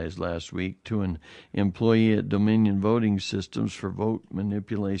apologized last week to an employee at Dominion Voting Systems for vote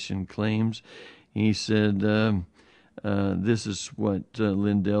manipulation claims. He said this is what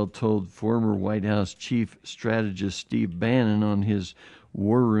Lindell told former White House chief strategist Steve Bannon on his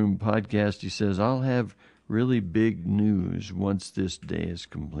War Room podcast. He says, I'll have really big news once this day is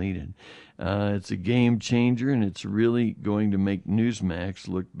completed. It's a game changer, and it's really going to make Newsmax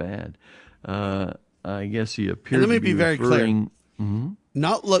look bad. I guess he appeared to be let me be very referring, clear. Mm-hmm.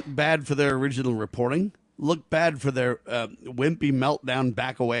 Not look bad for their original reporting. Look bad for their wimpy meltdown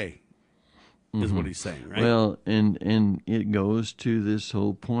back away, is what he's saying, right? Well, and it goes to this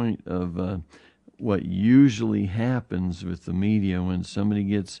whole point of what usually happens with the media when somebody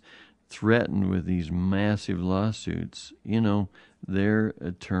gets threatened with these massive lawsuits. Their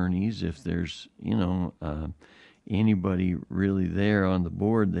attorneys, if there's, anybody really there on the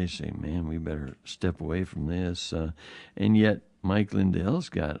board, they say, man, we better step away from this. And yet Mike Lindell's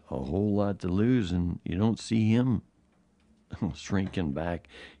got a whole lot to lose, and you don't see him shrinking back.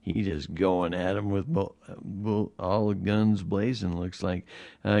 He just going at him with all the guns blazing, looks like.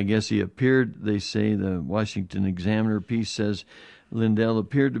 I guess he appeared, they say, the Washington Examiner piece says, Lindell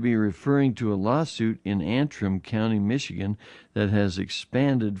appeared to be referring to a lawsuit in Antrim County, Michigan, that has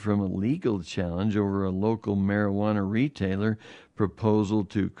expanded from a legal challenge over a local marijuana retailer proposal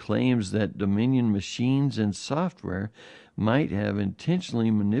to claims that Dominion machines and software might have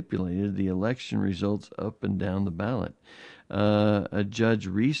intentionally manipulated the election results up and down the ballot. A judge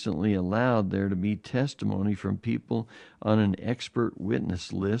recently allowed there to be testimony from people on an expert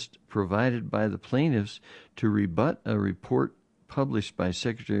witness list provided by the plaintiffs to rebut a report published by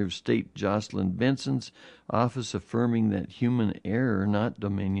Secretary of State Jocelyn Benson's office affirming that human error, not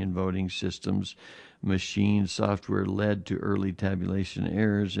Dominion voting systems, machine software, led to early tabulation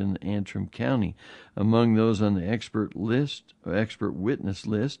errors in Antrim County. Among those on the expert witness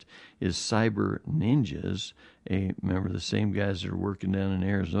list is Cyber Ninjas, remember the same guys that are working down in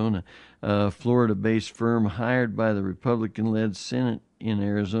Arizona, a Florida-based firm hired by the Republican-led Senate in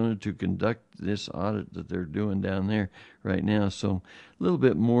Arizona to conduct this audit that they're doing down there right now. So a little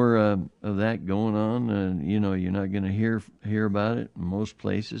bit more of that going on. You're not going to hear about it in most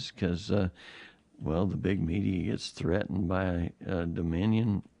places because, well, the big media gets threatened by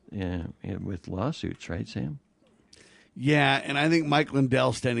Dominion with lawsuits, right, Sam? Yeah, and I think Mike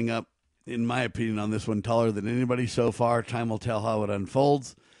Lindell standing up, in my opinion, on this one taller than anybody so far. Time will tell how it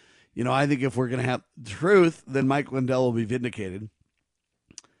unfolds. I think if we're going to have truth, then Mike Lindell will be vindicated.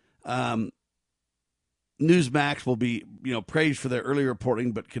 Newsmax will be, praised for their early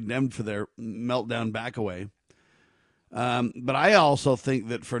reporting, but condemned for their meltdown back away. But I also think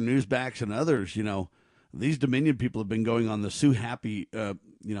that for Newsmax and others, these Dominion people have been going on the Sue Happy,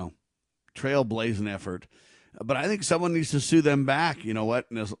 trailblazing effort. But I think someone needs to sue them back. You know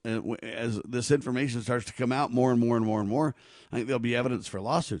what? And as this information starts to come out more and more and more and more, I think there'll be evidence for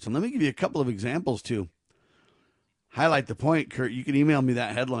lawsuits. And let me give you a couple of examples to highlight the point. Kurt, you can email me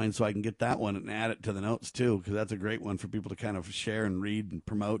that headline so I can get that one and add it to the notes too, because that's a great one for people to kind of share and read and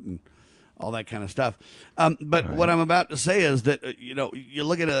promote and all that kind of stuff. But what I'm about to say is that, you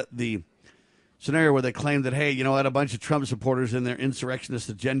look at the scenario where they claim that, hey, a bunch of Trump supporters in their insurrectionist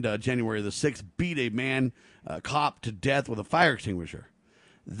agenda, January the 6th, beat a cop to death with a fire extinguisher.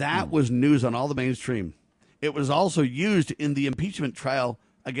 That was news on all the mainstream. It was also used in the impeachment trial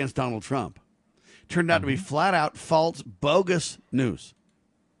against Donald Trump. Turned out to be flat out false, bogus news.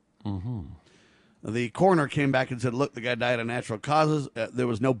 The coroner came back and said, look, the guy died of natural causes. There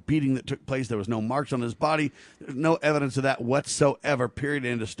was no beating that took place. There was no marks on his body. There's no evidence of that whatsoever, period,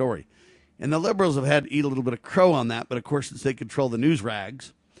 end of story. And the liberals have had to eat a little bit of crow on that. But, of course, since they control the news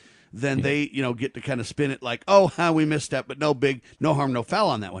rags, then they, get to kind of spin it like, we missed that, but no harm, no foul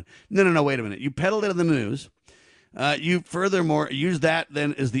on that one. No, wait a minute. You peddled it in the news. You furthermore use that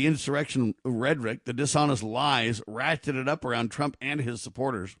then as the insurrection rhetoric, the dishonest lies, ratcheted it up around Trump and his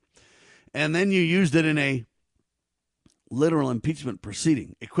supporters. And then you used it in a literal impeachment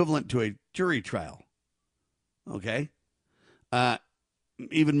proceeding, equivalent to a jury trial. Okay?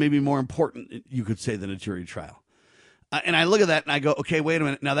 Even maybe more important, you could say, than a jury trial. And I look at that and I go, okay, wait a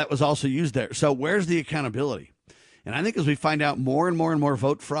minute. Now that was also used there. So where's the accountability? And I think as we find out more and more and more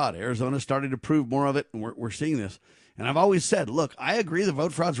vote fraud, Arizona's starting to prove more of it, and we're seeing this. And I've always said, look, I agree the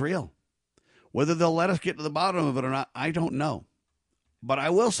vote fraud's real. Whether they'll let us get to the bottom of it or not, I don't know. But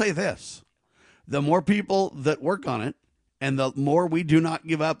I will say this. The more people that work on it, and the more we do not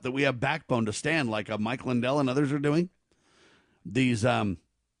give up, that we have backbone to stand, like Mike Lindell and others are doing, these cyber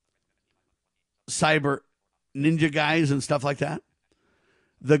ninja guys and stuff like that,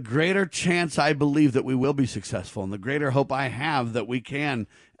 the greater chance I believe that we will be successful, and the greater hope I have that we can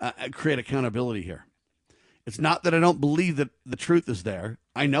create accountability here. It's not that I don't believe that the truth is there.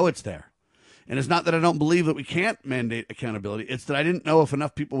 I know it's there. And it's not that I don't believe that we can't mandate accountability. It's that I didn't know if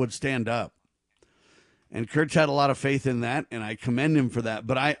enough people would stand up. And Kurt's had a lot of faith in that, and I commend him for that.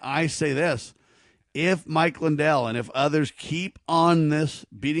 But I say this. If Mike Lindell and if others keep on this,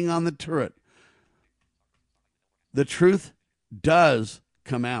 beating on the turret, the truth does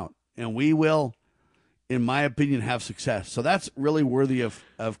come out, and we will, in my opinion, have success. So that's really worthy of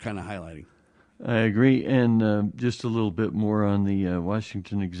kind of highlighting. I agree. And just a little bit more on the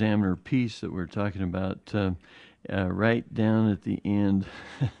Washington Examiner piece that we're talking about. Right down at the end,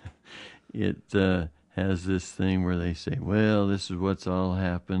 it has this thing where they say, well, this is what's all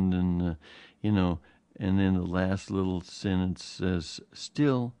happened. And, and then the last little sentence says,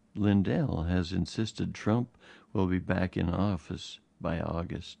 still, Lindell has insisted Trump will be back in office by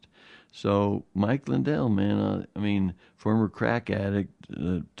August. So Mike Lindell, man, I mean, former crack addict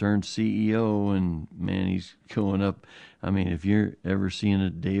turned CEO, and man, he's going up. I mean, if you're ever seeing a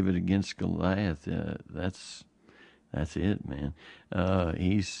David against Goliath, that's it, man.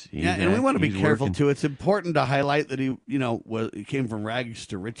 He's and we want to be careful working. too. It's important to highlight that he came from rags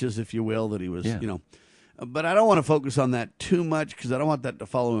to riches, if you will. That he was, but I don't want to focus on that too much because I don't want that to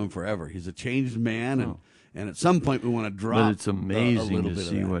follow him forever. He's a changed man, and at some point we want to drop. But it's amazing to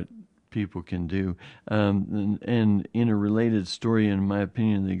see what people can do. And in a related story, in my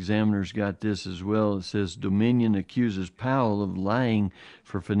opinion, the Examiner's got this as well. It says Dominion accuses Powell of lying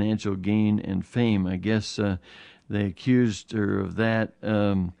for financial gain and fame. I guess they accused her of that,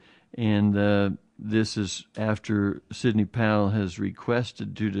 and this is after Sidney Powell has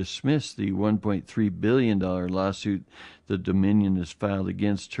requested to dismiss the $1.3 billion lawsuit the Dominion has filed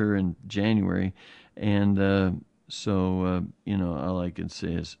against her in January. And so, all I can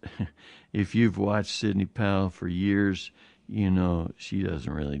say is if you've watched Sidney Powell for years, she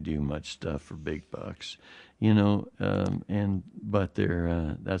doesn't really do much stuff for big bucks, but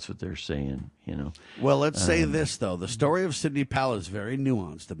that's what they're saying, Well, let's say this, though. The story of Sidney Powell is very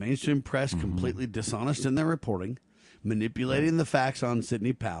nuanced. The mainstream press completely dishonest in their reporting, manipulating the facts on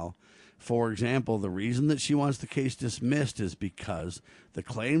Sidney Powell. For example, the reason that she wants the case dismissed is because the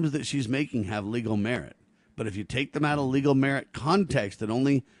claims that she's making have legal merit. But if you take them out of legal merit context and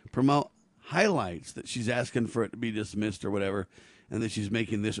only promote highlights that she's asking for it to be dismissed or whatever, and that she's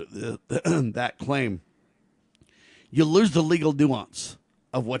making this that claim, you lose the legal nuance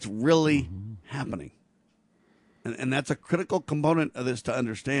of what's really happening. And that's a critical component of this to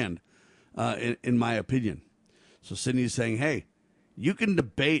understand, in my opinion. So Sidney's saying, hey, you can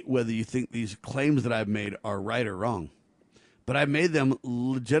debate whether you think these claims that I've made are right or wrong, but I made them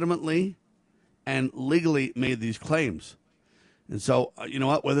legitimately and legally made these claims. And so, you know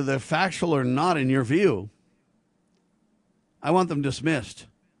what, whether they're factual or not in your view, I want them dismissed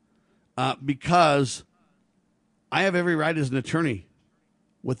because I have every right as an attorney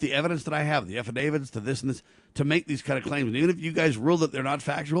with the evidence that I have, the affidavits, to this and this, to make these kind of claims. And even if you guys rule that they're not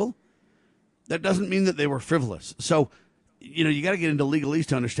factual, that doesn't mean that they were frivolous. So, you got to get into legalese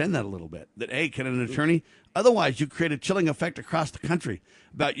to understand that a little bit. That, hey, can an attorney? Otherwise, you create a chilling effect across the country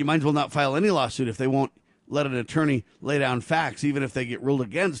about you might as well not file any lawsuit if they won't let an attorney lay down facts, even if they get ruled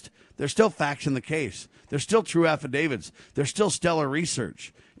against. There's still facts in the case. There's still true affidavits. There's still stellar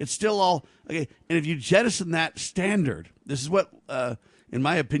research. It's still all okay. And if you jettison that standard, this is what, in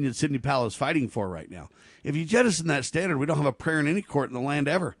my opinion, Sidney Powell is fighting for right now. If you jettison that standard, we don't have a prayer in any court in the land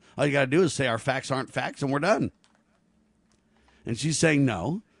ever. All you got to do is say our facts aren't facts, and we're done. And she's saying,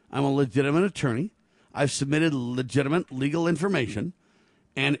 no, I'm a legitimate attorney. I've submitted legitimate legal information.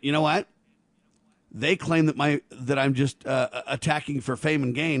 And you know what? They claim that I'm just attacking for fame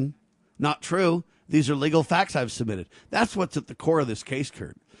and gain. Not true. These are legal facts I've submitted. That's what's at the core of this case,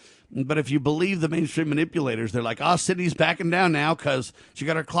 Kurt. But if you believe the mainstream manipulators, they're like, Sydney's backing down now because she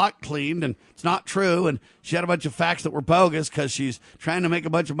got her clock cleaned, and it's not true, and she had a bunch of facts that were bogus because she's trying to make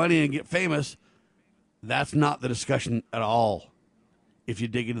a bunch of money and get famous. That's not the discussion at all if you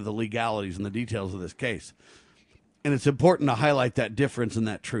dig into the legalities and the details of this case. And it's important to highlight that difference and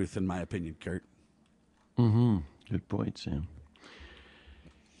that truth, in my opinion, Kurt. Good point, Sam.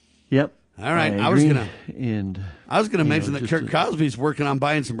 Yep. All right. I was gonna mention that Kurt Cosby's working on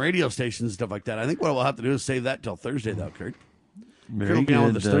buying some radio stations and stuff like that. I think what we'll have to do is save that till Thursday, though, Kurt. Kurt will be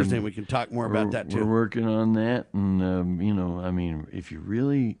on with us Thursday, and we can talk more about that, too. We're working on that, and, if you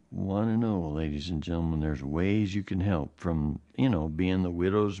really want to know, ladies and gentlemen, there's ways you can help from, being the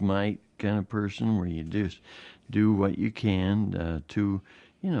widow's mite kind of person where you just do what you can to,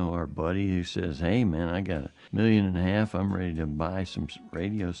 our buddy who says, hey, man, I got $1.5 million. I'm ready to buy some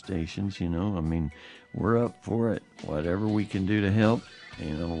radio stations, we're up for it. Whatever we can do to help,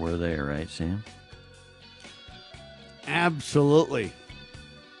 we're there, right, Sam? Absolutely.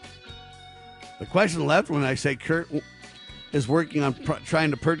 The question left when I say Kurt is working on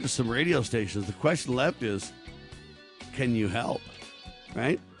trying to purchase some radio stations, the question left is, can you help?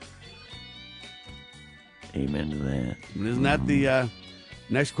 Right? Amen to that. And isn't that the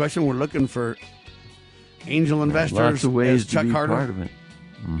next question? We're looking for angel investors. Lots of ways as Chuck to be Harder. part of it.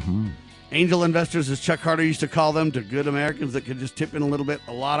 Angel investors, as Chuck Harder used to call them, to good Americans that could just tip in a little bit.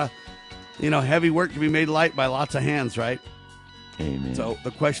 A lot of heavy work can be made light by lots of hands, right? Amen. So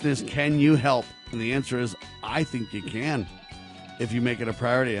the question is, can you help? And the answer is, I think you can, if you make it a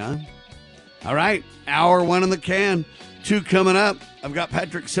priority, huh? All right, hour 1 in the can. 2 coming up. I've got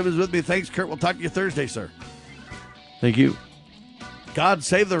Patrick Simmons with me. Thanks, Kurt. We'll talk to you Thursday, sir. Thank you. God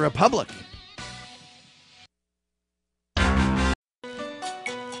save the Republic.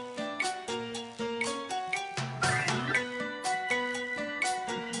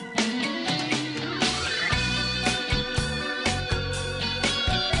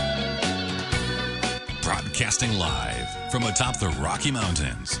 Broadcasting live from atop the Rocky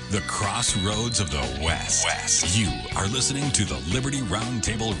Mountains, the crossroads of the West. You are listening to the Liberty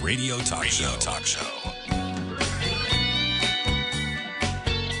Roundtable Radio Talk Show.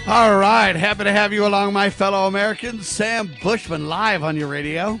 All right, happy to have you along, my fellow Americans. Sam Bushman live on your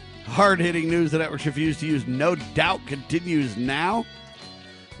radio. Hard-hitting news the networks refuse to use, no doubt, continues now.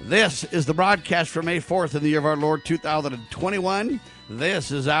 This is the broadcast for May 4th in the year of our Lord 2021.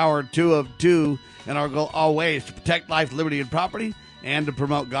 This is hour 2 of 2, and our goal always to protect life, liberty, and property, and to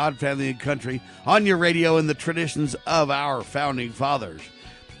promote God, family, and country on your radio in the traditions of our founding fathers.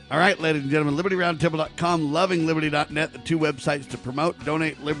 All right, ladies and gentlemen, LibertyRoundtable.com, LovingLiberty.net, the two websites to promote.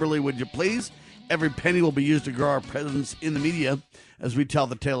 Donate liberally, would you please? Every penny will be used to grow our presence in the media as we tell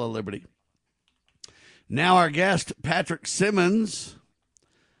the tale of liberty. Now our guest, Patrick Simmons.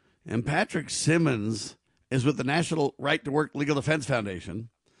 And Patrick Simmons is with the National Right to Work Legal Defense Foundation.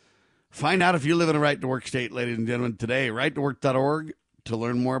 Find out if you live in a right-to-work state, ladies and gentlemen, today. Righttowork.org to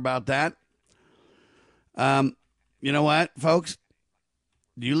learn more about that. You know what, folks?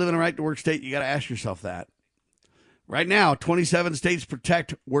 Do you live in a right-to-work state? You got to ask yourself that. Right now, 27 states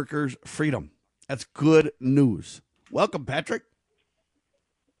protect workers' freedom. That's good news. Welcome, Patrick.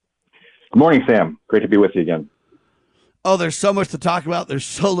 Good morning, Sam. Great to be with you again. Oh, there's so much to talk about. There's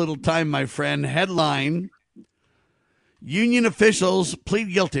so little time, my friend. Headline: Union officials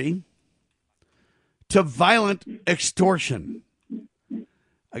plead guilty to violent extortion.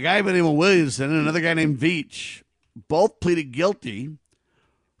 A guy by the name of Williamson and another guy named Veach both pleaded guilty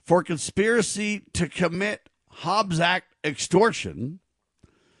for conspiracy to commit Hobbs Act extortion.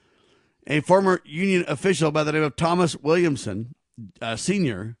 A former union official by the name of Thomas Williamson,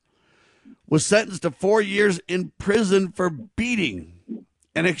 Sr., was sentenced to 4 years in prison for beating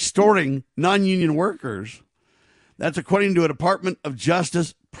and extorting non-union workers. That's according to a Department of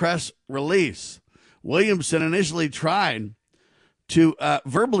Justice press release. Williamson initially tried to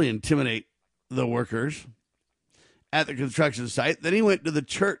verbally intimidate the workers at the construction site. Then he went to the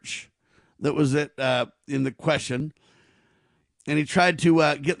church that was in the question, and he tried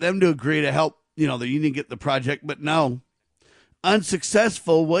to get them to agree to help, the union get the project, but no.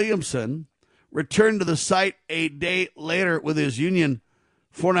 Unsuccessful, Williamson returned to the site a day later with his Union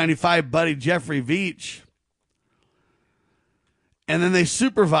 495 buddy, Jeffrey Veach. And then they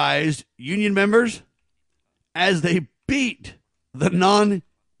supervised union members as they beat the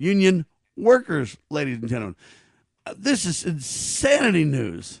non-union workers, ladies and gentlemen. This is insanity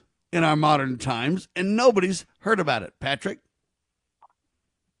news in our modern times, and nobody's heard about it. Patrick?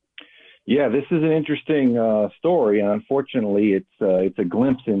 Yeah, this is an interesting story, and unfortunately, it's a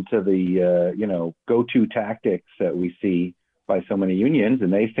glimpse into the go-to tactics that we see by so many unions,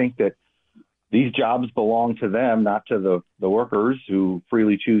 and they think that these jobs belong to them, not to the workers who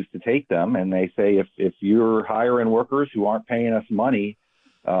freely choose to take them. And they say if you're hiring workers who aren't paying us money,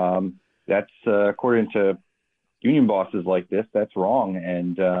 that's according to union bosses like this, that's wrong,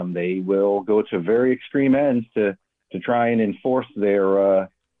 and they will go to very extreme ends to try and enforce their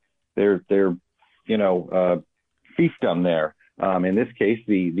fiefdom there. In this case,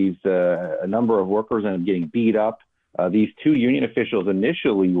 a number of workers ended up getting beat up. These two union officials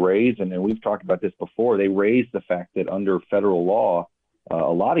initially raised, and we've talked about this before, they raised the fact that under federal law, a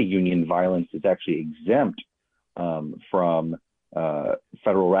lot of union violence is actually exempt from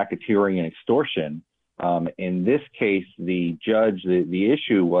federal racketeering and extortion. In this case, the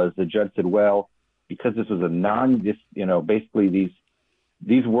issue was the judge said, well, because this was basically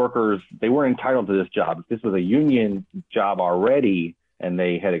these workers, they weren't entitled to this job. If this was a union job already and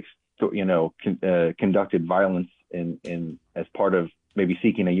they had, conducted violence in as part of maybe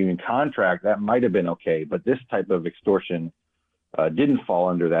seeking a union contract, that might have been okay. But this type of extortion didn't fall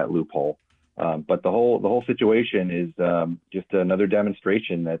under that loophole. But the whole situation is just another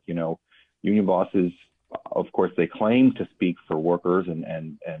demonstration that, union bosses, of course, they claim to speak for workers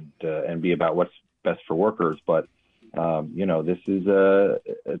and be about what's best for workers, but this is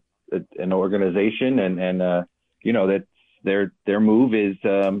an organization, and that their move is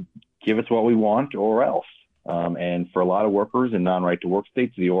give us what we want or else. And for a lot of workers in non-right-to-work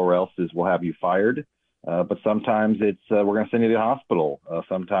states, the or else is we'll have you fired. But sometimes it's we're going to send you to the hospital.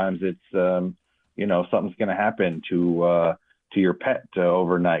 Sometimes it's something's going to happen to your pet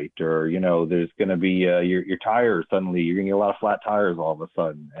overnight, or there's going to be your tires suddenly. You're going to get a lot of flat tires all of a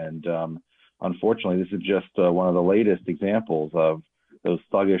sudden, and unfortunately, this is just one of the latest examples of those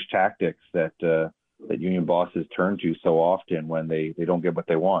thuggish tactics that union bosses turn to so often when they don't get what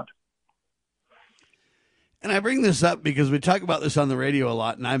they want. And I bring this up because we talk about this on the radio a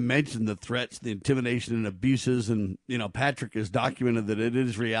lot, and I've mentioned the threats, the intimidation, and abuses, and Patrick has documented that it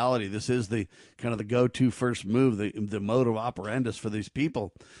is reality. This is the kind of the go-to first move, the mode of operandus for these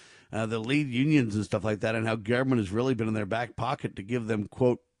people, the lead unions and stuff like that, and how government has really been in their back pocket to give them,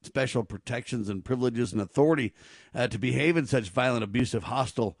 quote, special protections and privileges and authority to behave in such violent, abusive,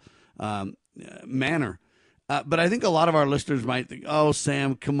 hostile manner. But I think a lot of our listeners might think, oh,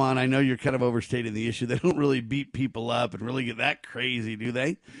 Sam, come on, I know you're kind of overstating the issue. They don't really beat people up and really get that crazy, do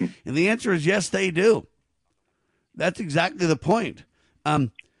they? And the answer is yes, they do. That's exactly the point.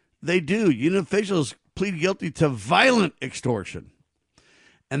 They do. Union officials plead guilty to violent extortion.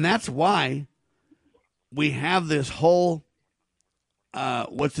 And that's why we have this whole,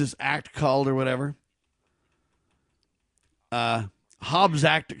 what's this act called or whatever? Hobbs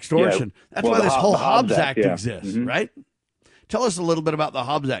Act extortion. Yeah. That's why this whole Hobbs Act yeah. exists, right? Tell us a little bit about the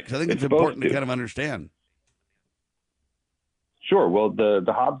Hobbs Act, because I think it's important to kind of understand. Sure. Well, the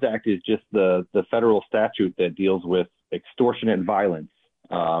Hobbs Act is just the federal statute that deals with extortionate violence,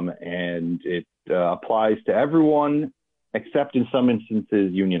 and it applies to everyone except in some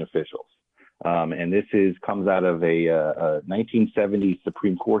instances union officials. And this comes out of a 1970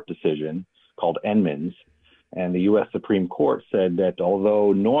 Supreme Court decision called Edmunds. And the U.S. Supreme Court said that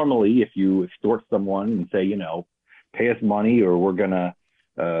although normally if you extort someone and say, pay us money or we're going to,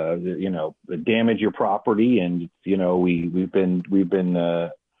 damage your property, and, we've been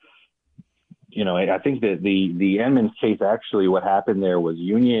I think that the Edmunds case, actually what happened there was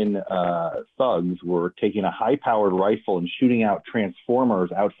union thugs were taking a high-powered rifle and shooting out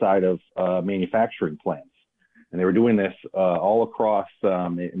transformers outside of manufacturing plants. And they were doing this all across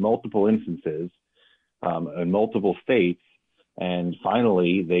in multiple instances. In multiple states, and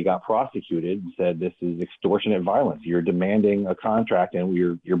finally they got prosecuted and said this is extortionate violence. You're demanding a contract, and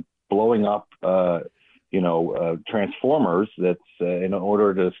you're blowing up, transformers that's in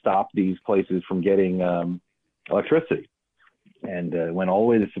order to stop these places from getting electricity. And went all the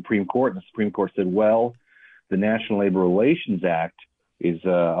way to the Supreme Court, and the Supreme Court said, well, the National Labor Relations Act is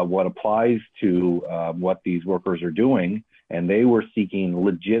what applies to what these workers are doing. And they were seeking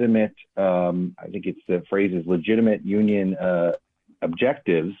legitimate, I think it's the phrase is legitimate union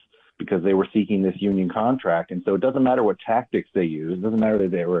objectives, because they were seeking this union contract. And so it doesn't matter what tactics they use. It doesn't matter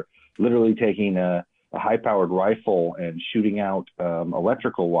that they were literally taking a high-powered rifle and shooting out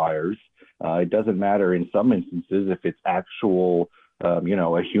electrical wires. It doesn't matter in some instances if it's actual,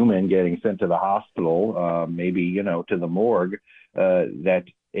 a human getting sent to the hospital, maybe, to the morgue, that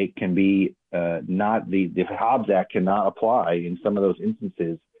it can be not the Hobbs Act cannot apply in some of those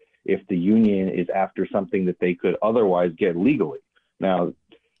instances if the union is after something that they could otherwise get legally. Now,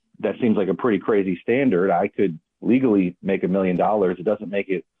 that seems like a pretty crazy standard. I could legally make $1 million. It doesn't make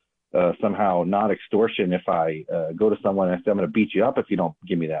it somehow not extortion if I go to someone and say, I'm going to beat you up if you don't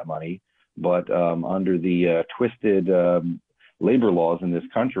give me that money. But under the twisted labor laws in this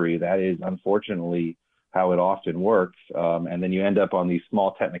country, that is unfortunately how it often works. And then you end up on these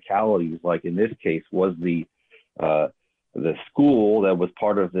small technicalities, like in this case was the school that was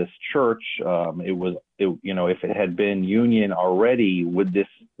part of this church. If it had been union already, would this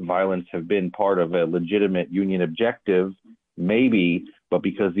violence have been part of a legitimate union objective? Maybe, but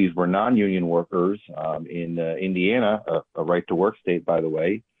because these were non-union workers in Indiana, a right-to-work state, by the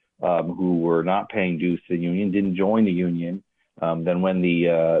way, who were not paying dues to the union, didn't join the union. Then when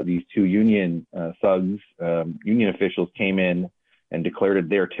these two union thugs, union officials came in and declared it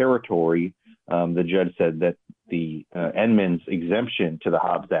their territory, the judge said that the Edmunds exemption to the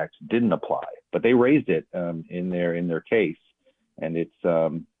Hobbs Act didn't apply, but they raised it in their case, and it's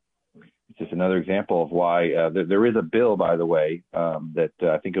just another example of why there is a bill, by the way, that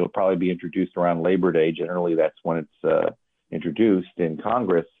I think it will probably be introduced around Labor Day. Generally, that's when it's introduced in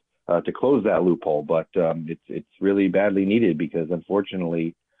Congress. To close that loophole, but it's really badly needed, because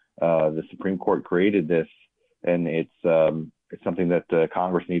unfortunately the Supreme Court created this, and it's something that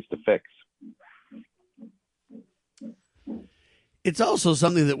Congress needs to fix. It's also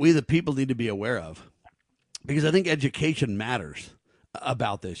something that we the people need to be aware of, because I think education matters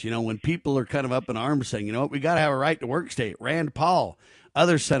about this. When people are kind of up in arms saying, we got to have a right to work state, Rand Paul,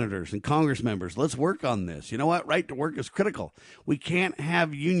 other senators and Congress members, let's work on this. You know what? Right to work is critical. We can't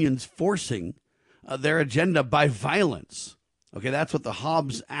have unions forcing their agenda by violence. Okay, that's what the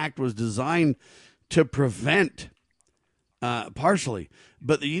Hobbs Act was designed to prevent, partially.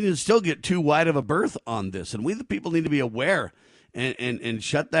 But the unions still get too wide of a berth on this, and we the people need to be aware and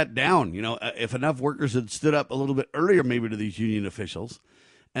shut that down. If enough workers had stood up a little bit earlier maybe to these union officials,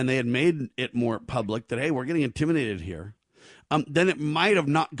 and they had made it more public that, hey, we're getting intimidated here, then it might have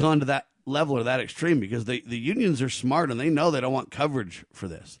not gone to level or that extreme, because the unions are smart and they know they don't want coverage for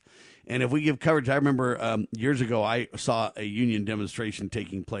this. And if we give coverage, I remember years ago I saw a union demonstration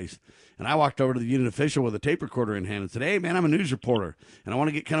taking place, and I walked over to the union official with a tape recorder in hand and said, "Hey, man, I'm a news reporter, and I want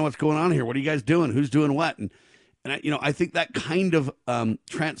to get kind of what's going on here. What are you guys doing? Who's doing what?" And I think that kind of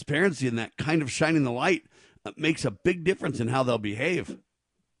transparency and that kind of shining the light makes a big difference in how they'll behave.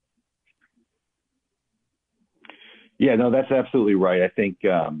 Yeah, no, that's absolutely right. I think,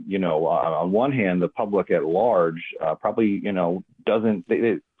 on one hand, the public at large probably, doesn't.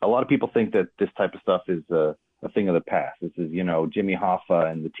 A lot of people think that this type of stuff is a thing of the past. This is, Jimmy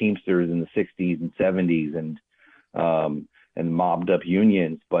Hoffa and the Teamsters in the 60s and 70s and mobbed up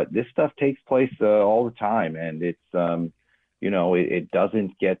unions. But this stuff takes place all the time, and it's, it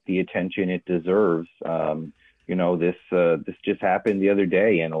doesn't get the attention it deserves. This just happened the other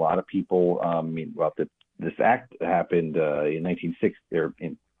day, and a lot of people, this act happened in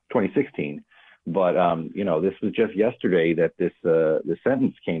 2016, but this was just yesterday that the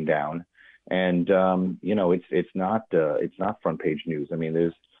sentence came down, and it's not front page news. I mean,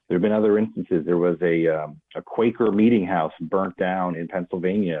 there have been other instances. There was a Quaker meeting house burnt down in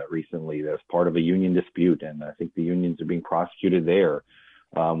Pennsylvania recently. That's part of a union dispute, and I think the unions are being prosecuted there.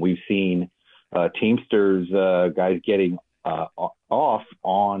 We've seen Teamsters guys getting off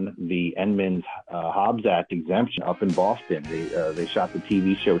on the Edmunds Hobbs Act exemption up in Boston. They shot the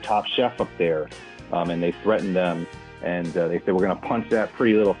TV show Top Chef up there, and they threatened them, and they said, "We're going to punch that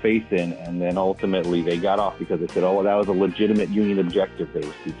pretty little face in," and then ultimately they got off because they said, "Oh, well, that was a legitimate union objective they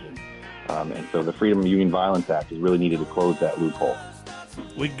were seeking." And so the Freedom of Union Violence Act is really needed to close that loophole.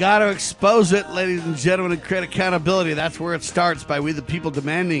 We got to expose it, ladies and gentlemen, and create accountability. That's where it starts, by we the people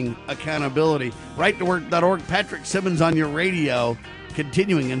demanding accountability. RightToWork.org. Patrick Simmons on your radio,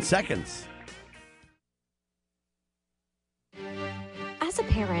 continuing in seconds. As a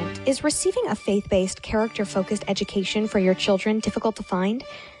parent, is receiving a faith-based, character-focused education for your children difficult to find?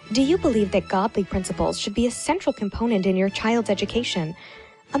 Do you believe that godly principles should be a central component in your child's education?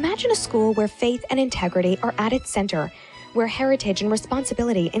 Imagine a school where faith and integrity are at its center, where heritage and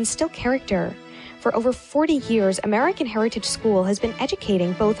responsibility instill character. For over 40 years, American Heritage School has been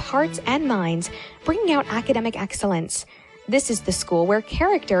educating both hearts and minds, bringing out academic excellence. This is the school where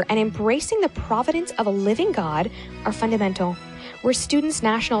character and embracing the providence of a living God are fundamental, where students'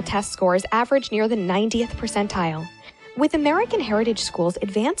 national test scores average near the 90th percentile. With American Heritage School's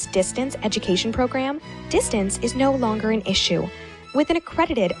advanced distance education program, distance is no longer an issue. With an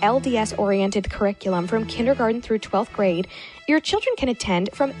accredited LDS-oriented curriculum from kindergarten through 12th grade, your children can attend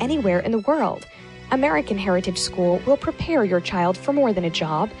from anywhere in the world. American Heritage School will prepare your child for more than a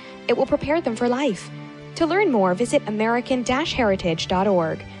job. It will prepare them for life. To learn more, visit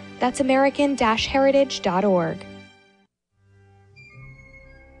American-Heritage.org. That's American-Heritage.org.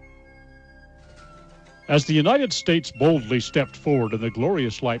 As the United States boldly stepped forward in the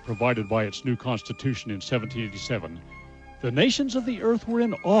glorious light provided by its new Constitution in 1787, the nations of the earth were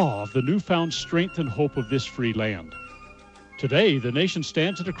in awe of the newfound strength and hope of this free land. Today, the nation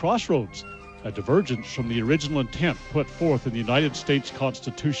stands at a crossroads. A divergence from the original intent put forth in the United States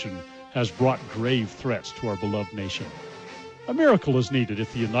Constitution has brought grave threats to our beloved nation. A miracle is needed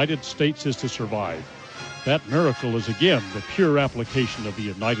if the United States is to survive. That miracle is again the pure application of the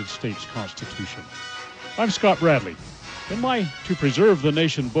United States Constitution. I'm Scott Bradley. In my To Preserve the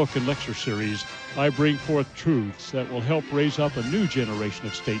Nation book and lecture series, I bring forth truths that will help raise up a new generation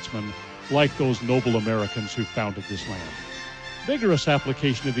of statesmen like those noble Americans who founded this land. Vigorous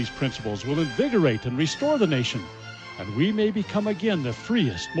application of these principles will invigorate and restore the nation, and we may become again the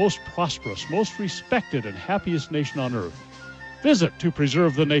freest, most prosperous, most respected, and happiest nation on earth. Visit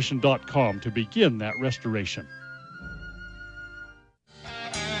topreservethenation.com to begin that restoration.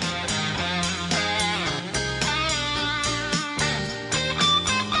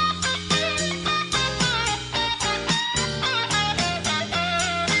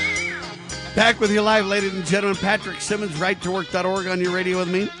 Back with you live, ladies and gentlemen. Patrick Simmons, RightToWork.org on your radio with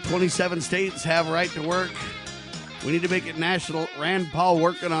me. 27 states have right to work. We need to make it national. Rand Paul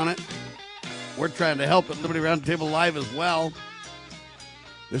working on it. We're trying to help at Liberty Roundtable Live as well.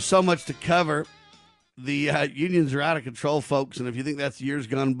 There's so much to cover. The unions are out of control, folks, and if you think that's years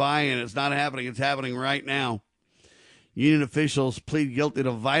gone by and it's not happening, it's happening right now. Union officials plead guilty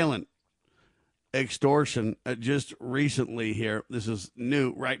to violent extortion just recently here. This is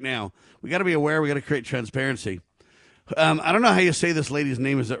new right now. We got to be aware. We got to create transparency. I don't know how you say this lady's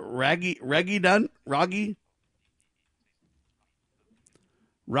name. Is it Raggy Dunn? Raggy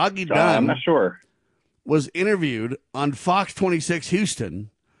Dunn. I'm not sure. Was interviewed on Fox 26 Houston.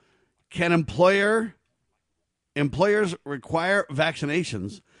 Can employers require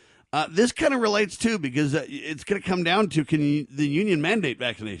vaccinations This kind of relates too, because it's going to come down to the union mandate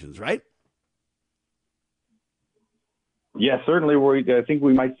vaccinations, right? Yeah, certainly. I think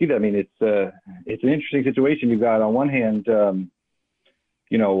we might see that. I mean, it's an interesting situation. You've got on one hand,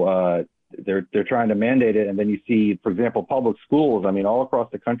 they're trying to mandate it, and then you see, for example, public schools. I mean, all across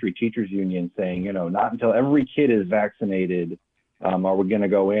the country, teachers unions saying, not until every kid is vaccinated are we going to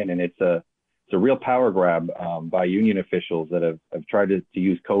go in, and it's a real power grab by union officials that have tried to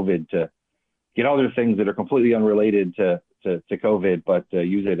use COVID to get other things that are completely unrelated to COVID, but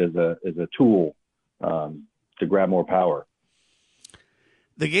use it as a tool to grab more power.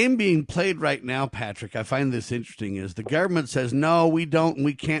 The game being played right now, Patrick, I find this interesting, is the government says, no, we don't, and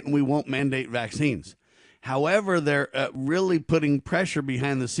we can't, and we won't mandate vaccines. However, they're really putting pressure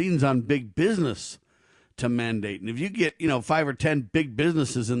behind the scenes on big business to mandate. And if you get, 5 or 10 big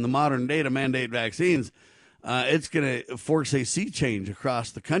businesses in the modern day to mandate vaccines, it's going to force a sea change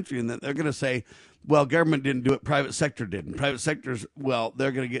across the country. And that they're going to say, well, government didn't do it, private sector did. And private sectors, well,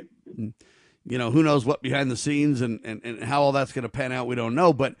 they're going to get, who knows what behind the scenes and how all that's going to pan out, we don't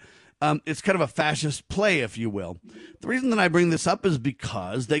know. But it's kind of a fascist play, if you will. The reason that I bring this up is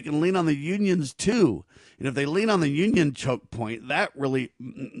because they can lean on the unions too. And if they lean on the union choke point, that really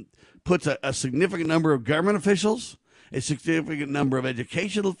puts a significant number of government officials, a significant number of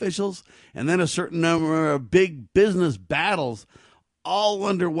educational officials, and then a certain number of big business battles all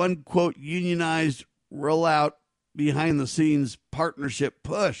under one, quote, unionized rollout behind the scenes partnership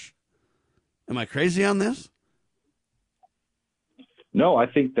push. Am I crazy on this? No, I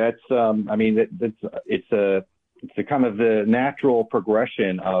think that's. It's a kind of the natural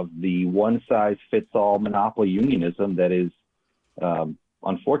progression of the one-size-fits-all monopoly unionism that is,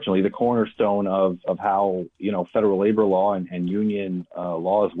 unfortunately, the cornerstone of how federal labor law and union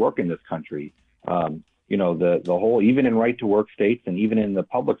laws work in this country. The whole, even in right-to-work states and even in the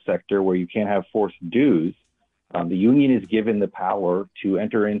public sector where you can't have forced dues. The union is given the power to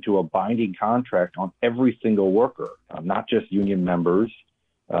enter into a binding contract on every single worker, not just union members,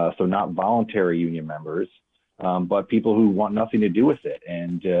 so not voluntary union members, but people who want nothing to do with it.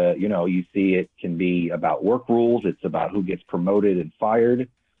 And, you see it can be about work rules. It's about who gets promoted and fired.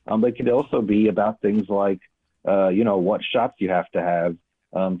 But it could also be about things like, what shots you have to have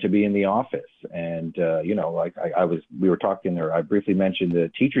to be in the office. And, we were talking there, I briefly mentioned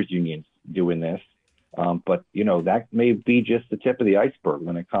the teachers unions doing this. But that may be just the tip of the iceberg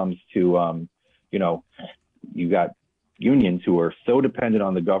when it comes to, you got unions who are so dependent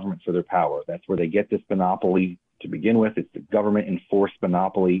on the government for their power. That's where they get this monopoly to begin with. It's the government enforced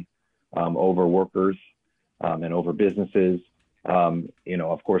monopoly over workers and over businesses.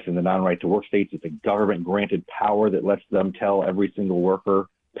 Of course, in the non-right to work states, it's a government granted power that lets them tell every single worker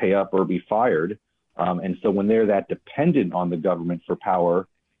pay up or be fired. And so when they're that dependent on the government for power,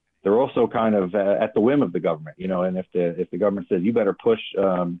 they're also kind of at the whim of the government, and if the government says you better push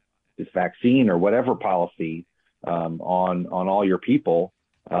this vaccine or whatever policy on all your people,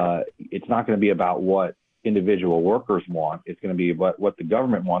 it's not going to be about what individual workers want. It's going to be about what the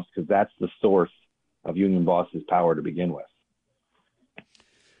government wants, because that's the source of union bosses' power to begin with.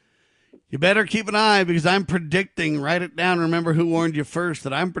 You better keep an eye, because I'm predicting, write it down, remember who warned you first,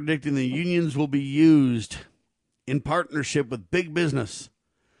 that I'm predicting the unions will be used in partnership with big business.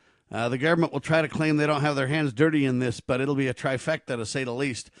 The government will try to claim they don't have their hands dirty in this, but it'll be a trifecta, to say the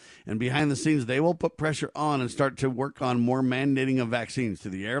least. And behind the scenes, they will put pressure on and start to work on more mandating of vaccines to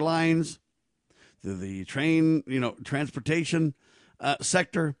the airlines, to the transportation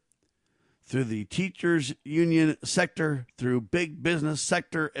sector, through the teachers union sector, through big business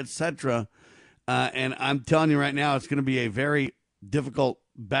sector, etc. And I'm telling you right now, it's going to be a very difficult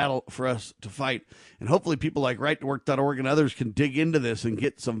battle for us to fight. And hopefully people like righttowork.org and others can dig into this and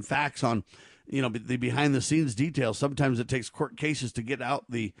get some facts on, the behind the scenes details. Sometimes it takes court cases to get out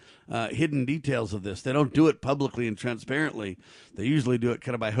the hidden details of this. They don't do it publicly and transparently. They usually do it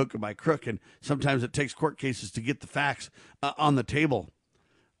kind of by hook or by crook. And sometimes it takes court cases to get the facts on the table,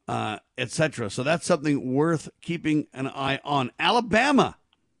 etc. So that's something worth keeping an eye on. Alabama,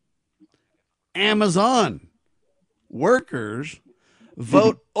 Amazon workers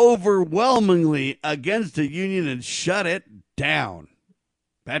vote overwhelmingly against the union and shut it down.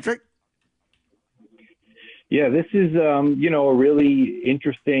 Patrick? Yeah, this is, a really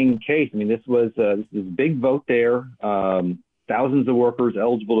interesting case. I mean, this was a big vote there. Thousands of workers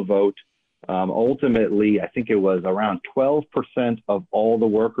eligible to vote. Ultimately, I think it was around 12% of all the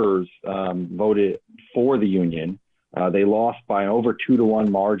workers voted for the union. They lost by an over 2-to-1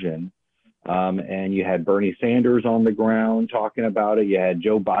 margin. And you had Bernie Sanders on the ground talking about it. You had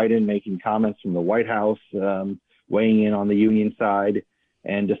Joe Biden making comments from the White House, weighing in on the union side.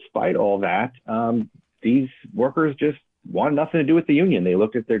 And despite all that, these workers just wanted nothing to do with the union. They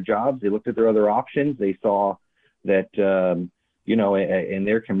looked at their jobs. They looked at their other options. They saw that, in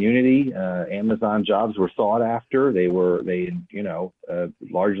their community, Amazon jobs were sought after. They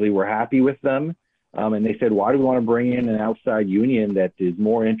largely were happy with them. And they said, why do we want to bring in an outside union that is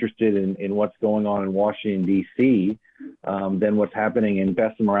more interested in what's going on in Washington, D.C. Than what's happening in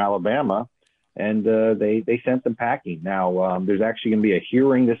Bessemer, Alabama? And they sent them packing. Now, there's actually going to be a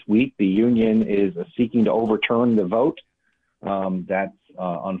hearing this week. The union is seeking to overturn the vote. That's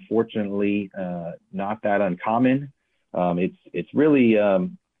unfortunately not that uncommon. It's really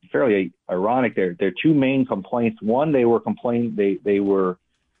fairly ironic. There are two main complaints. One, they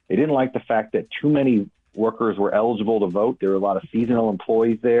didn't like the fact that too many workers were eligible to vote. There were a lot of seasonal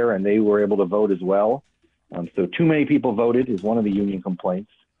employees there, and they were able to vote as well. So too many people voted is one of the union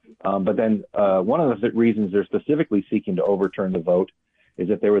complaints. But then one of the reasons they're specifically seeking to overturn the vote is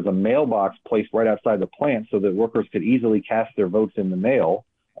that there was a mailbox placed right outside the plant so that workers could easily cast their votes in the mail.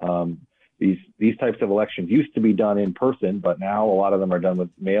 These types of elections used to be done in person, but now a lot of them are done with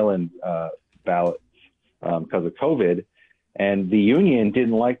mail-in ballots because of COVID. And the union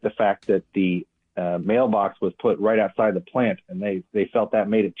didn't like the fact that the mailbox was put right outside the plant, and they felt that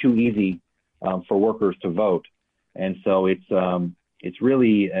made it too easy for workers to vote. And so it's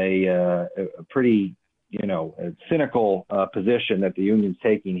really a pretty cynical position that the union's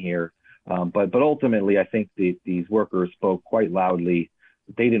taking here. But ultimately, I think these workers spoke quite loudly.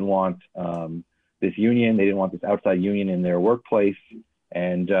 They didn't want this union. They didn't want this outside union in their workplace.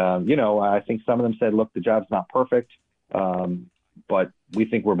 And, I think some of them said, look, the job's not perfect, but we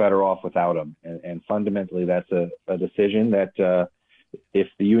think we're better off without them. And fundamentally, that's a decision that if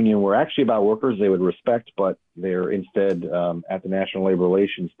the union were actually about workers, they would respect, but they're instead at the National Labor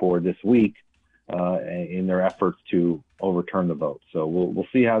Relations Board this week in their efforts to overturn the vote. So we'll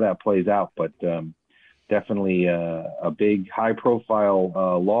see how that plays out, but definitely a big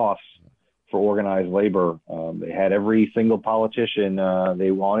high-profile loss for organized labor. They had every single politician.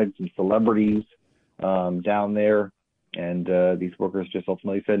 They wanted some celebrities down there, and these workers just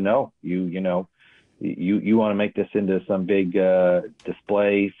ultimately said, no, you want to make this into some big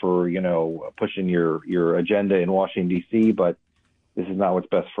display for, pushing your agenda in Washington, D.C., but this is not what's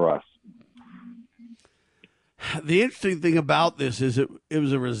best for us. The interesting thing about this is it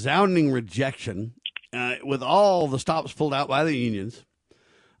was a resounding rejection with all the stops pulled out by the unions.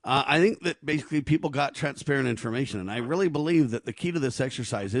 I think that basically people got transparent information, and I really believe that the key to this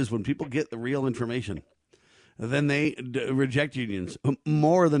exercise is when people get the real information, then they reject unions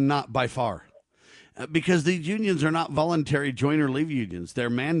more than not by far. Because these unions are not voluntary join or leave unions.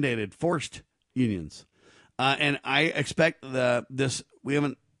 They're mandated, forced unions. And I expect we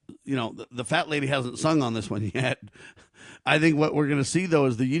haven't, the fat lady hasn't sung on this one yet. I think what we're going to see, though,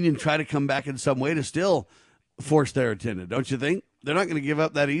 is the union try to come back in some way to still force their attendance. Don't you think? They're not going to give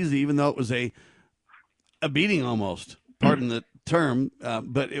up that easy, even though it was a beating almost, pardon the term.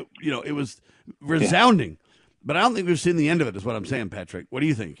 But, it was resounding. Yeah. But I don't think we've seen the end of it, is what I'm saying, Patrick. What do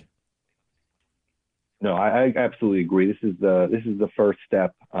you think? No, I absolutely agree. This is the first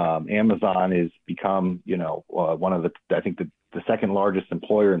step. Amazon has become, one of the second largest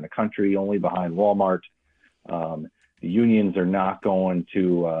employer in the country, only behind Walmart. The unions are not going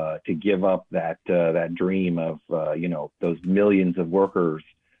to give up that dream of those millions of workers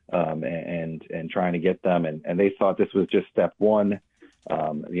and trying to get them. And they thought this was just step one.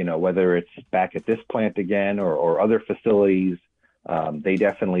 Whether it's back at this plant again or other facilities. They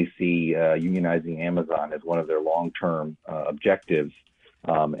definitely see unionizing Amazon as one of their long-term objectives.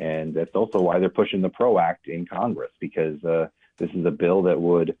 And that's also why they're pushing the PRO Act in Congress, because this is a bill that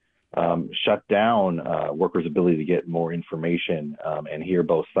would shut down workers' ability to get more information and hear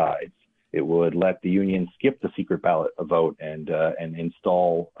both sides. It would let the union skip the secret ballot vote and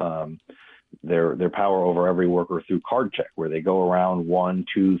install their power over every worker through card check, where they go around 1,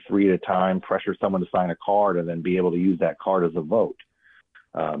 2, 3 at a time, pressure someone to sign a card, and then be able to use that card as a vote.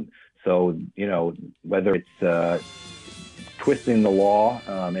 So, whether it's twisting the law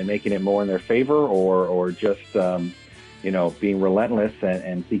and making it more in their favor or just, being relentless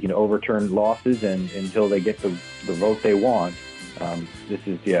and seeking to overturn losses until they get the vote they want. This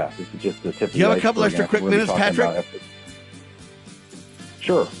is just the tip of the iceberg. Do you have a couple extra quick minutes, Patrick?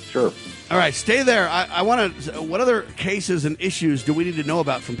 Sure. All right, stay there. I want to. What other cases and issues do we need to know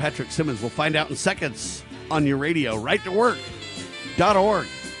about from Patrick Simmons? We'll find out in seconds on your radio. RightToWork.org.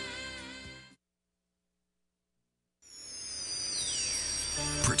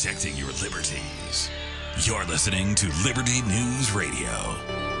 Protecting your liberties. You're listening to Liberty News Radio.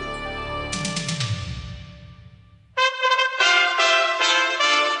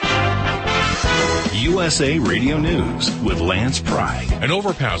 USA Radio News with Lance Pry. An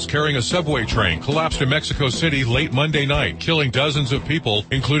overpass carrying a subway train collapsed in Mexico City late Monday night, killing dozens of people,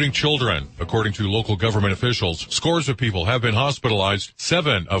 including children. According to local government officials, scores of people have been hospitalized,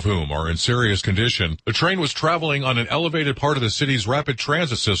 7 of whom are in serious condition. The train was traveling on an elevated part of the city's rapid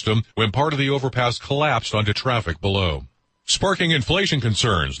transit system when part of the overpass collapsed onto traffic below. Sparking inflation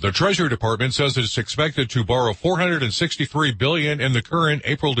concerns, the Treasury Department says it's expected to borrow $463 billion in the current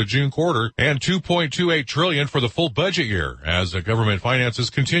April to June quarter and $2.28 trillion for the full budget year as the government finances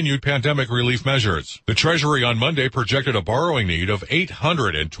continued pandemic relief measures. The Treasury on Monday projected a borrowing need of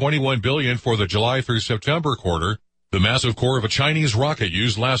 $821 billion for the July through September quarter. The massive core of a Chinese rocket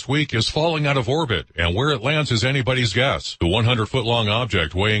used last week is falling out of orbit, and where it lands is anybody's guess. The 100-foot-long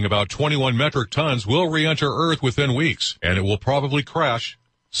object, weighing about 21 metric tons, will re-enter Earth within weeks, and it will probably crash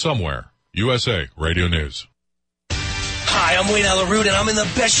somewhere. USA Radio News. Hi, I'm Wayne Alaroot, and I'm in the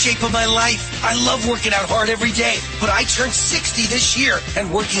best shape of my life. I love working out hard every day, but I turned 60 this year,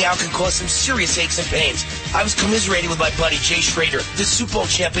 and working out can cause some serious aches and pains. I was commiserating with my buddy Jay Schrader, the Super Bowl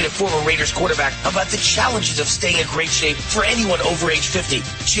champion and former Raiders quarterback, about the challenges of staying in great shape for anyone over age 50.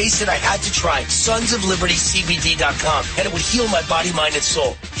 Jay said I had to try sonsoflibertycbd.com, and it would heal my body, mind, and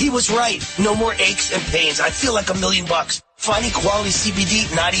soul. He was right. No more aches and pains. I feel like $1 million. Finding quality CBD,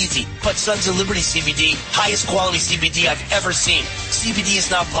 not easy. But Sons of Liberty CBD, highest quality CBD I've ever seen. CBD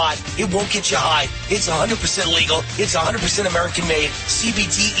is not pot. It won't get you high. It's 100% legal. It's 100% American made.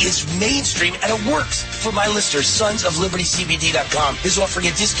 CBD is mainstream and it works. For my listeners, sonsoflibertycbd.com is offering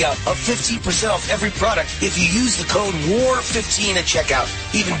a discount of 15% off every product if you use the code WAR15 at checkout.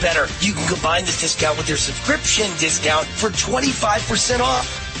 Even better, you can combine this discount with your subscription discount for 25%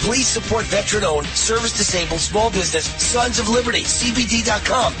 off. Please support veteran-owned, service-disabled, small business, Sons of Liberty,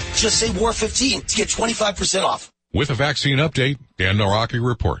 CBD.com. Just say WAR15 to get 25% off. With a vaccine update, Dan Naraki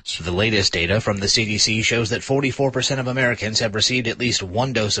reports. The latest data from the CDC shows that 44% of Americans have received at least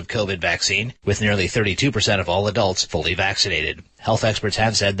one dose of COVID vaccine, with nearly 32% of all adults fully vaccinated. Health experts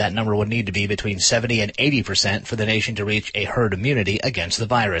have said that number would need to be between 70 and 80% for the nation to reach a herd immunity against the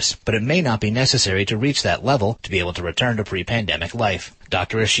virus. But it may not be necessary to reach that level to be able to return to pre-pandemic life.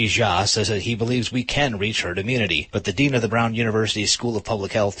 Dr. Ashish Jha says that he believes we can reach herd immunity, but the dean of the Brown University School of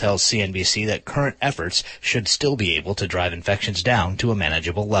Public Health tells CNBC that current efforts should still be able to drive infections down to a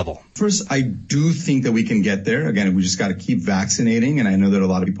manageable level. First, I do think that we can get there. Again, we just got to keep vaccinating, and I know that a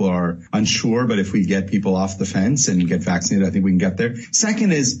lot of people are unsure, but if we get people off the fence and get vaccinated, I think we can get there.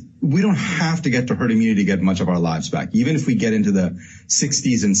 Second is, we don't have to get to herd immunity to get much of our lives back. Even if we get into the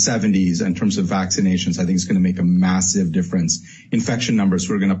 60s and 70s in terms of vaccinations, I think it's going to make a massive difference. Infection numbers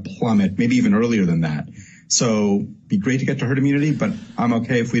are going to plummet, maybe even earlier than that. So be great to get to herd immunity, but I'm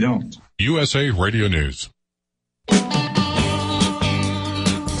okay if we don't. USA Radio News.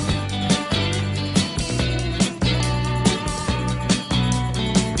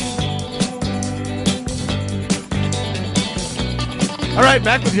 All right,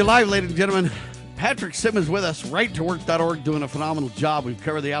 back with you live, ladies and gentlemen. Patrick Simmons with us, righttowork.org, doing a phenomenal job. We've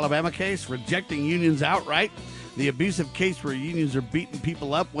covered the Alabama case, rejecting unions outright, the abusive case where unions are beating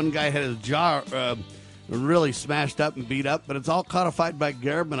people up. One guy had his jaw really smashed up and beat up, but it's all codified by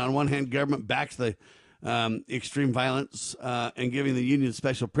government. On one hand, government backs the extreme violence and giving the union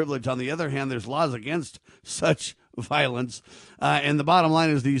special privilege. On the other hand, there's laws against such violence. And the bottom line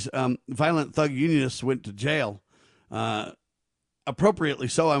is these violent thug unionists went to jail. Appropriately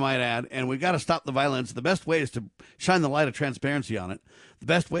so, I might add, and we've got to stop the violence. The best way is to shine the light of transparency on it. The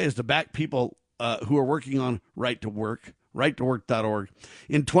best way is to back people who are working on right to work, righttowork.org.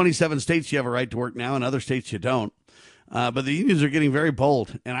 In 27 states, you have a right to work now. In other states, you don't. But the unions are getting very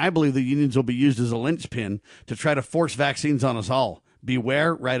bold, and I believe the unions will be used as a linchpin to try to force vaccines on us all.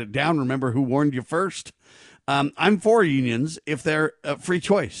 Beware, write it down, remember who warned you first. I'm for unions if they're free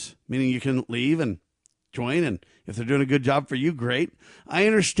choice, meaning you can leave and join, and if they're doing a good job for you, great. I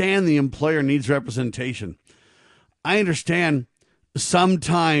understand the employer needs representation. I understand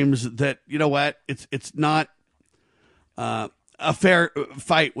sometimes that, you know what, it's not a fair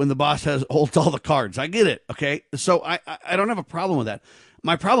fight when the boss holds all the cards. I get it, okay? So I don't have a problem with that.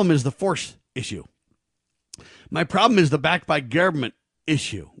 My problem is the force issue. My problem is the backed by government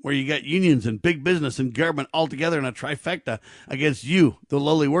issue, where you got unions and big business and government all together in a trifecta against you, the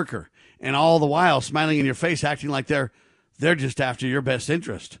lowly worker. And all the while smiling in your face, acting like they're just after your best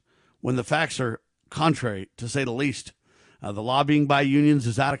interest, when the facts are contrary, to say the least. The lobbying by unions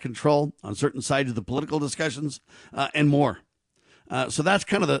is out of control on certain sides of the political discussions and more. So that's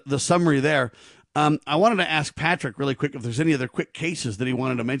kind of the summary there. I wanted to ask Patrick really quick if there's any other quick cases that he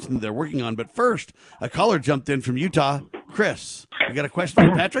wanted to mention that they're working on. But first, a caller jumped in from Utah. Chris, you got a question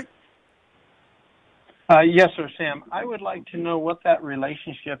for Patrick? Yes, sir, Sam. I would like to know what that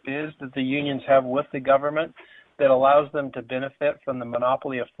relationship is that the unions have with the government that allows them to benefit from the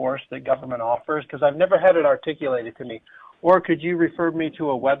monopoly of force that government offers, because I've never had it articulated to me. Or could you refer me to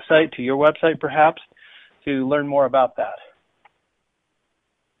a website, to your website perhaps, to learn more about that?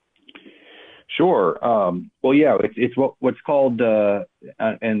 Sure. Well, yeah, it's what's called,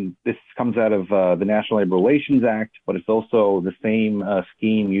 and this comes out of the National Labor Relations Act, but it's also the same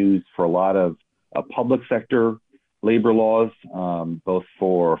scheme used for a lot of public sector labor laws, both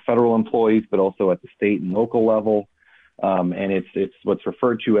for federal employees, but also at the state and local level. And it's what's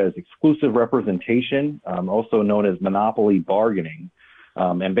referred to as exclusive representation, also known as monopoly bargaining.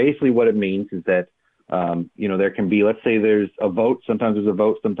 And basically what it means is that there can be, let's say there's a vote, sometimes there's a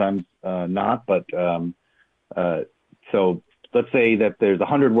vote, sometimes not, but so let's say that there's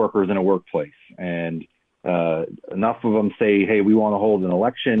 100 workers in a workplace and enough of them say, hey, we want to hold an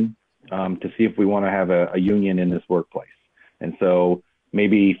election to see if we want to have a union in this workplace. And so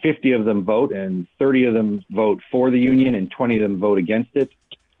maybe 50 of them vote and 30 of them vote for the union and 20 of them vote against it.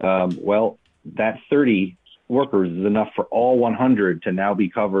 Well, that 30 workers is enough for all 100 to now be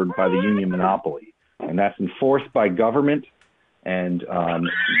covered by the union monopoly. And that's enforced by government, and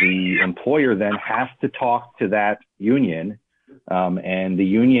the employer then has to talk to that union, and the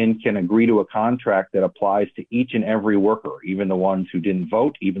union can agree to a contract that applies to each and every worker, even the ones who didn't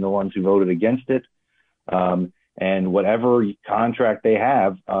vote, even the ones who voted against it, and whatever contract they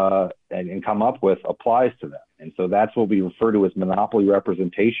have and come up with applies to them. And so that's what we refer to as monopoly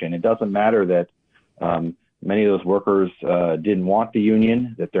representation. It doesn't matter that many of those workers didn't want the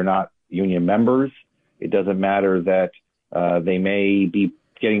union, that they're not union members. It doesn't matter that they may be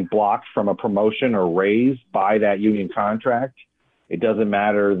getting blocked from a promotion or raise by that union contract. It doesn't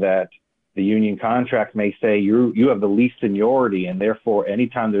matter that the union contract may say you have the least seniority, and therefore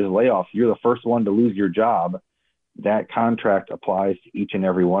anytime there's layoffs, you're the first one to lose your job. That contract applies to each and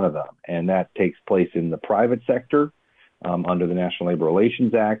every one of them. And that takes place in the private sector under the National Labor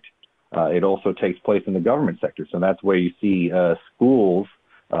Relations Act. It also takes place in the government sector. So that's where you see schools,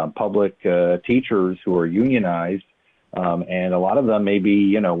 public teachers who are unionized, and a lot of them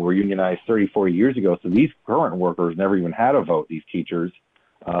maybe, were unionized 30, 40 years ago. So these current workers never even had a vote, these teachers,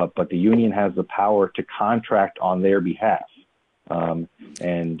 but the union has the power to contract on their behalf. That's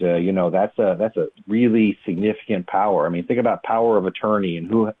a really significant power. I mean, think about power of attorney and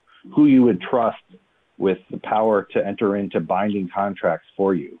who you would trust with the power to enter into binding contracts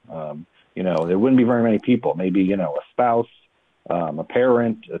for you. There wouldn't be very many people, maybe, a spouse, a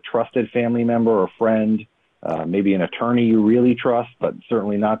parent, a trusted family member or friend, maybe an attorney you really trust, but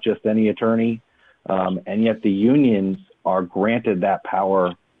certainly not just any attorney. And yet the unions are granted that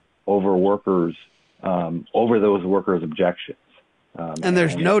power over workers, over those workers' objections. And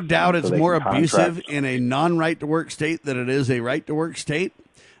there's no doubt it's more abusive in a non-right to work state than it is a right to work state.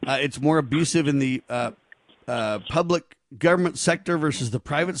 It's more abusive in the public government sector versus the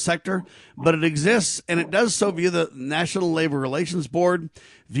private sector, but it exists, and it does so via the National Labor Relations Board,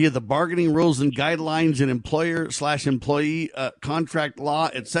 via the bargaining rules and guidelines in employer/employee contract law,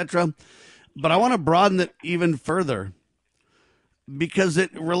 etc. But I want to broaden it even further because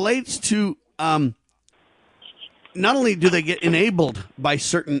it relates to not only do they get enabled by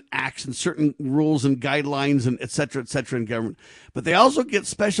certain acts and certain rules and guidelines and et cetera in government, but they also get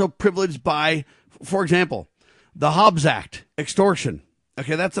special privilege by, for example, the Hobbs Act, extortion.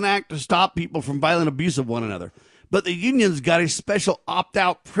 Okay, that's an act to stop people from violent abuse of one another. But the union's got a special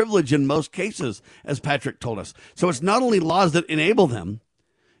opt-out privilege in most cases, as Patrick told us. So it's not only laws that enable them,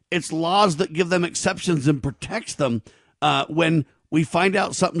 it's laws that give them exceptions and protects them. When we find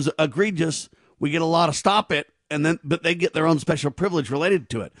out something's egregious, we get a law to stop it, but they get their own special privilege related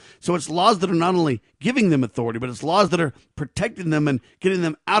to it. So it's laws that are not only giving them authority, but it's laws that are protecting them and getting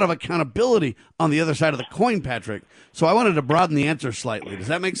them out of accountability on the other side of the coin, Patrick. So I wanted to broaden the answer slightly. Does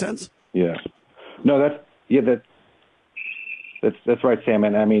that make sense? Yeah. No, that's right, Sam.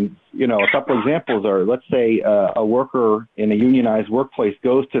 And I mean, a couple examples are, let's say a worker in a unionized workplace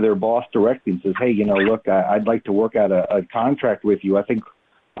goes to their boss directly and says, hey, look, I'd like to work out a contract with you. I think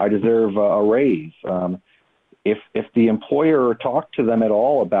I deserve a raise. If the employer talked to them at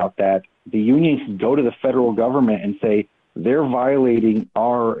all about that, the union can go to the federal government and say they're violating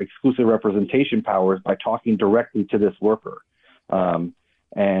our exclusive representation powers by talking directly to this worker.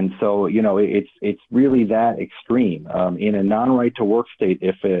 And so, it's really that extreme. In a non-right to work state,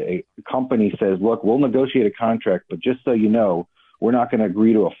 if a company says, look, we'll negotiate a contract, but just so you know, we're not going to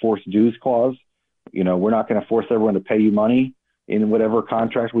agree to a forced dues clause. We're not going to force everyone to pay you money in whatever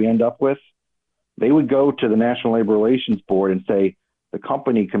contract we end up with. They would go to the National Labor Relations Board and say, the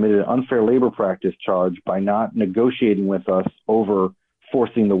company committed an unfair labor practice charge by not negotiating with us over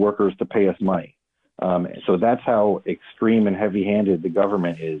forcing the workers to pay us money. So that's how extreme and heavy-handed the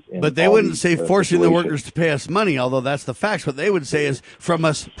government is. But they wouldn't say forcing the workers to pay us money, although that's the facts. What they would say is from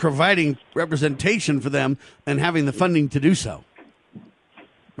us providing representation for them and having the funding to do so.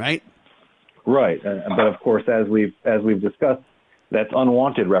 Right? Right. But of course, as we've discussed, that's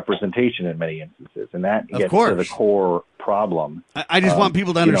unwanted representation in many instances, and that gets to the core problem. I just want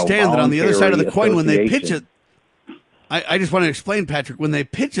people to understand that on the other side of the coin, when they pitch it, I just want to explain, Patrick, when they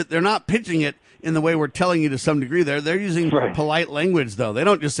pitch it, they're not pitching it in the way we're telling you to some degree. They're using polite language, though. They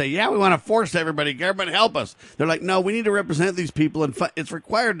don't just say, yeah, we want to force everybody, government, help us. They're like, no, we need to represent these people, and it's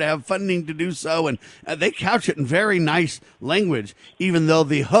required to have funding to do so. And they couch it in very nice language, even though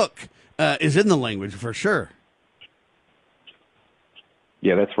the hook is in the language for sure.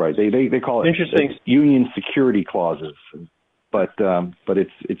 Yeah, that's right. They call it union security clauses, but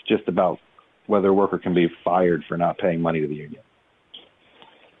it's just about whether a worker can be fired for not paying money to the union.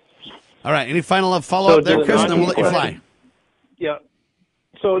 All right. Any final follow-up there, Chris? And then we'll let you fly. Yeah.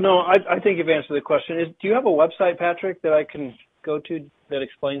 So, no, I think you've answered the question. Do you have a website, Patrick, that I can go to that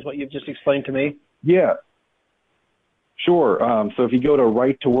explains what you've just explained to me? Yeah. Sure. So if you go to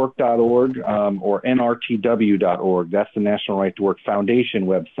righttowork.org or nrtw.org, that's the National Right to Work Foundation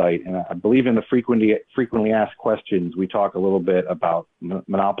website. And I believe in the frequently asked questions, we talk a little bit about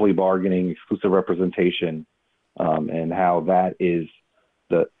monopoly bargaining, exclusive representation, and how that is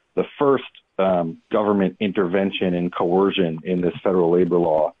the first government intervention and coercion in this federal labor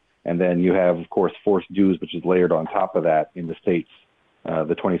law. And then you have, of course, forced dues, which is layered on top of that in the states.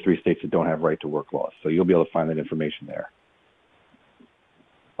 The 23 states that don't have right to work laws. So you'll be able to find that information there.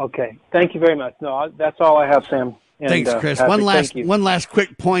 Okay. Thank you very much. No, that's all I have, Sam. And, thanks, Chris. Patrick, one last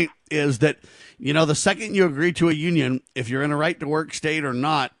quick point is that, the second you agree to a union, if you're in a right to work state or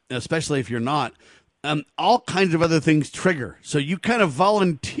not, especially if you're not, all kinds of other things trigger. So you kind of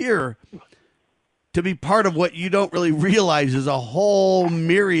volunteer to be part of what you don't really realize is a whole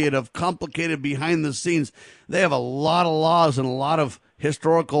myriad of complicated behind the scenes. They have a lot of laws and a lot of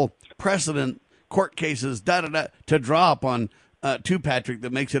historical precedent, court cases, to draw upon, to Patrick,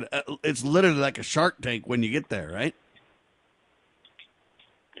 that makes it, it's literally like a Shark Tank when you get there, right?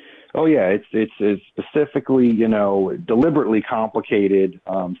 Oh yeah, it's specifically, deliberately complicated,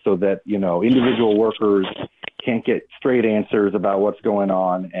 so that, individual workers can't get straight answers about what's going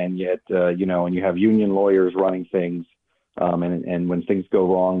on, and yet, and you have union lawyers running things, and when things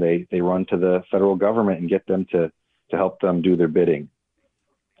go wrong, they run to the federal government and get them to help them do their bidding.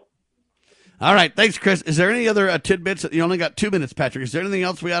 All right, thanks, Chris. Is there any other tidbits? You only got 2 minutes, Patrick. Is there anything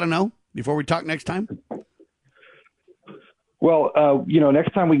else we ought to know before we talk next time? Well,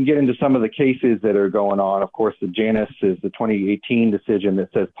 next time we can get into some of the cases that are going on. Of course, the Janus is the 2018 decision that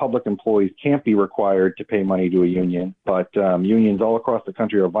says public employees can't be required to pay money to a union, but unions all across the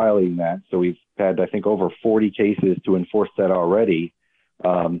country are violating that. So we've had, I think, over 40 cases to enforce that already.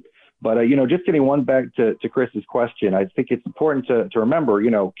 But just getting one back to Chris's question, I think it's important to remember,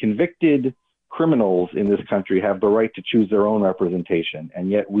 convicted criminals in this country have the right to choose their own representation,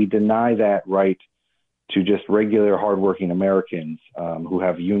 and yet we deny that right to just regular, hardworking Americans who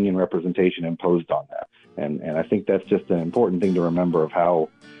have union representation imposed on them. And I think that's just an important thing to remember of how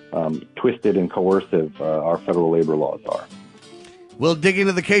twisted and coercive our federal labor laws are. We'll dig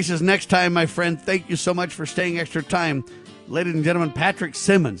into the cases next time, my friend. Thank you so much for staying extra time. Ladies and gentlemen, Patrick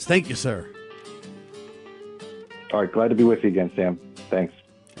Simmons. Thank you, sir. All right. Glad to be with you again, Sam. Thanks.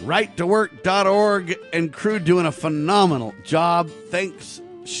 Righttowork.org and crew doing a phenomenal job. Thanks.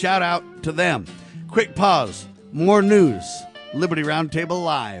 Shout out to them. Quick pause. More news. Liberty Roundtable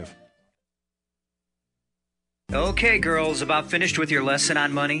Live. Okay, girls, about finished with your lesson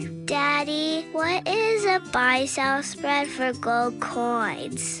on money? Daddy, what is a buy-sell spread for gold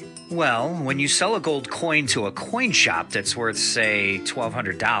coins? Well, when you sell a gold coin to a coin shop that's worth, say,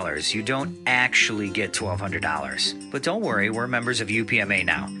 $1,200, you don't actually get $1,200. But don't worry, we're members of UPMA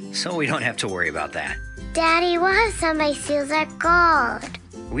now, so we don't have to worry about that. Daddy, what if somebody steals our gold?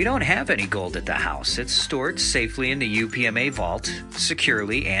 We don't have any gold at the house. It's stored safely in the UPMA vault,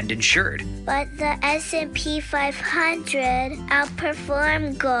 securely and insured. But the S&P 500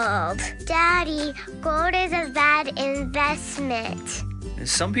 outperformed gold. Daddy, gold is a bad investment.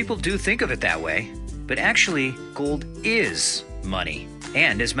 Some people do think of it that way, but actually, gold is money.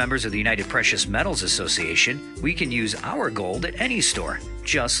 And as members of the United Precious Metals Association, we can use our gold at any store,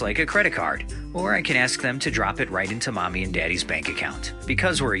 just like a credit card. Or I can ask them to drop it right into Mommy and Daddy's bank account,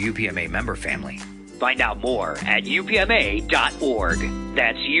 because we're a UPMA member family. Find out more at upma.org.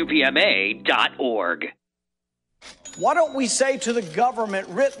 That's upma.org. Why don't we say to the government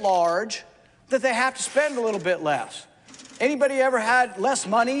writ large that they have to spend a little bit less? Anybody ever had less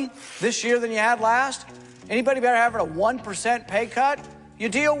money this year than you had last? Anybody ever having a 1% pay cut? You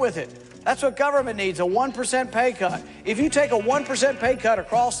deal with it. That's what government needs, a 1% pay cut. If you take a 1% pay cut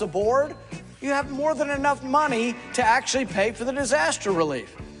across the board, you have more than enough money to actually pay for the disaster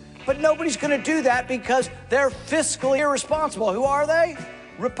relief. But nobody's going to do that because they're fiscally irresponsible. Who are they?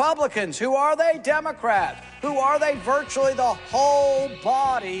 Republicans. Who are they? Democrats. Who are they? Virtually the whole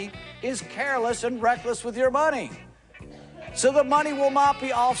body is careless and reckless with your money. So the money will not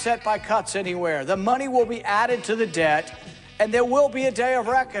be offset by cuts anywhere. The money will be added to the debt, and there will be a day of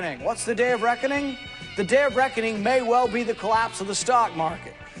reckoning. What's the day of reckoning? The day of reckoning may well be the collapse of the stock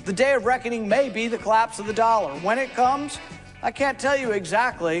market. The day of reckoning may be the collapse of the dollar. When it comes, I can't tell you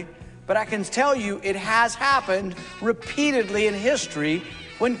exactly, but I can tell you it has happened repeatedly in history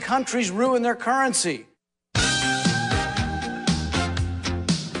when countries ruin their currency.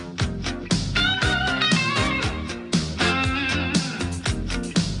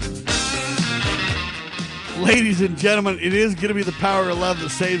 Ladies and gentlemen, it is going to be the power of love that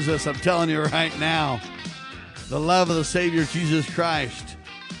saves us. I'm telling you right now. The love of the Savior, Jesus Christ.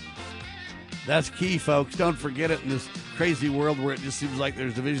 That's key, folks. Don't forget it in this crazy world where it just seems like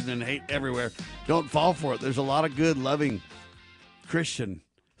there's division and hate everywhere. Don't fall for it. There's a lot of good, loving, Christian,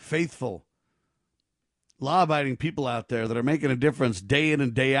 faithful, law-abiding people out there that are making a difference day in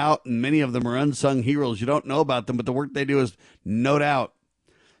and day out, and many of them are unsung heroes. You don't know about them, but the work they do is, no doubt,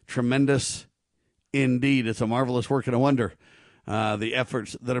 tremendous indeed. It's a marvelous work and a wonder, the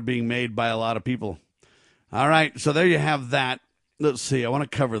efforts that are being made by a lot of people. All right, so there you have that. Let's see. I want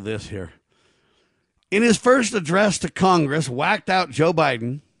to cover this here. In his first address to Congress, whacked out Joe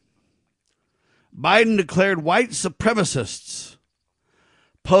Biden, Biden declared white supremacists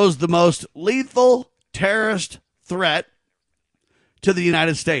posed the most lethal terrorist threat to the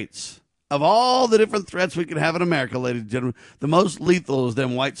United States. Of all the different threats we could have in America, ladies and gentlemen, the most lethal is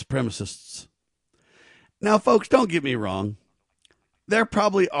them white supremacists. Now, folks, don't get me wrong. There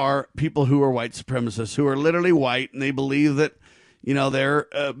probably are people who are white supremacists who are literally white, and they believe that, you know, they're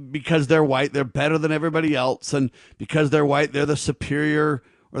because they're white, they're better than everybody else, and because they're white, they're the superior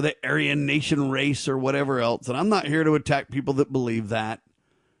or the Aryan nation race or whatever else. And I'm not here to attack people that believe that.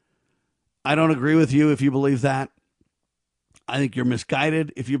 I don't agree with you if you believe that. I think you're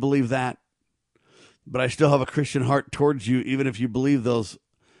misguided if you believe that. But I still have a Christian heart towards you, even if you believe those,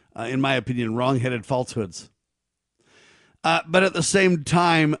 in my opinion, wrong-headed falsehoods. But at the same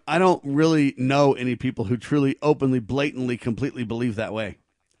time, I don't really know any people who truly, openly, blatantly, completely believe that way.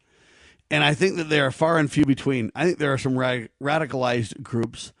 And I think that they are far and few between. I think there are some radicalized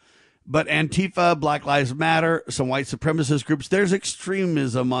groups, but Antifa, Black Lives Matter, some white supremacist groups, there's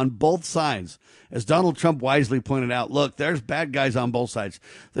extremism on both sides. As Donald Trump wisely pointed out, look, there's bad guys on both sides.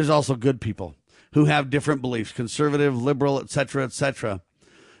 There's also good people who have different beliefs, conservative, liberal, etc., etc.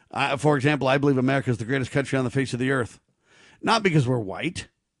 For example, I believe America is the greatest country on the face of the earth. Not because we're white,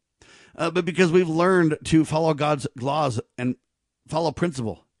 but because we've learned to follow God's laws and follow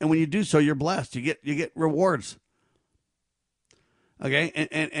principle. And when you do so, you're blessed. You get rewards. Okay?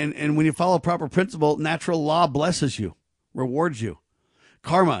 And when you follow proper principle, natural law blesses you, rewards you.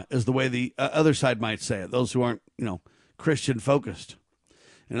 Karma is the way the other side might say it, those who aren't, Christian focused.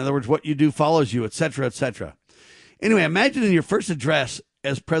 In other words, what you do follows you, etc., etc. Anyway, imagine in your first address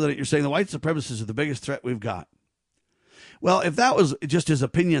as president, you're saying the white supremacists are the biggest threat we've got. Well, if that was just his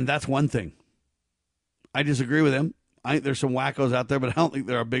opinion, that's one thing. I disagree with him. I think there's some wackos out there, but I don't think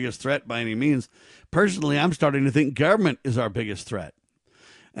they're our biggest threat by any means. Personally, I'm starting to think government is our biggest threat.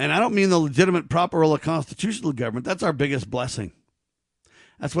 And I don't mean the legitimate, proper role of constitutional government. That's our biggest blessing.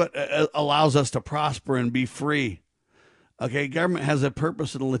 That's what allows us to prosper and be free. Okay, government has a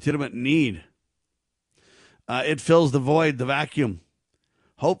purpose and a legitimate need. It fills the void, the vacuum.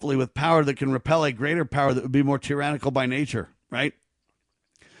 Hopefully with power that can repel a greater power that would be more tyrannical by nature, right?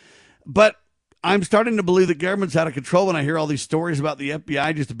 But I'm starting to believe that government's out of control when I hear all these stories about the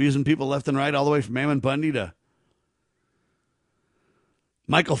FBI just abusing people left and right, all the way from Ammon Bundy to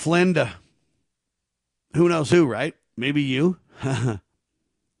Michael Flynn to who knows who, right? Maybe you.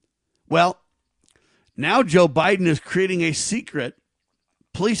 Well, now Joe Biden is creating a secret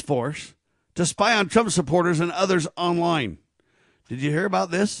police force to spy on Trump supporters and others online. Did you hear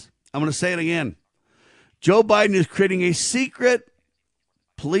about this? I'm going to say it again. Joe Biden is creating a secret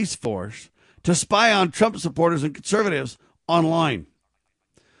police force to spy on Trump supporters and conservatives online.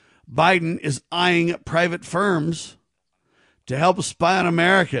 Biden is eyeing private firms to help spy on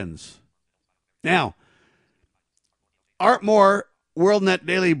Americans. Now, Art Moore, WorldNet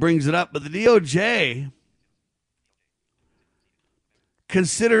Daily brings it up, but the DOJ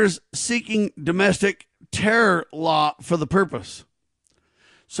considers seeking domestic terror law for the purpose.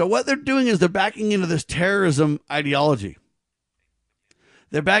 So what they're doing is they're backing into this terrorism ideology.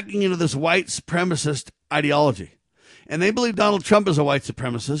 They're backing into this white supremacist ideology. And they believe Donald Trump is a white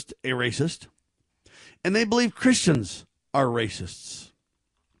supremacist, a racist. And they believe Christians are racists.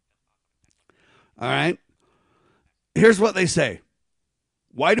 All right. Here's what they say.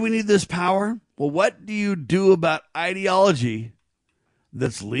 Why do we need this power? Well, what do you do about ideology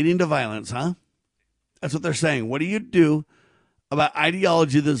that's leading to violence, huh? That's what they're saying. What do you do about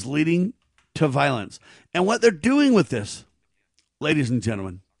ideology that's leading to violence? And what they're doing with this, ladies and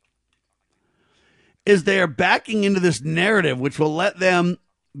gentlemen, is they are backing into this narrative which will let them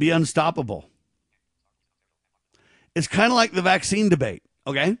be unstoppable. It's kind of like the vaccine debate,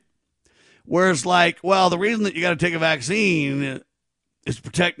 okay? Where it's like, well, the reason that you got to take a vaccine is to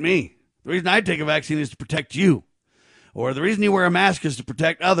protect me. The reason I take a vaccine is to protect you. Or the reason you wear a mask is to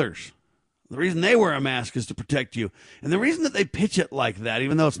protect others. The reason they wear a mask is to protect you. And the reason that they pitch it like that,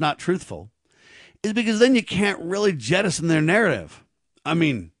 even though it's not truthful, is because then you can't really jettison their narrative. I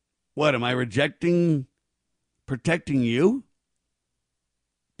mean, what, am I rejecting protecting you?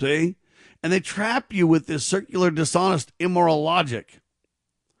 See? And they trap you with this circular, dishonest, immoral logic.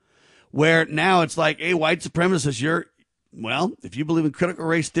 Where now it's like, hey, white supremacist, well, if you believe in critical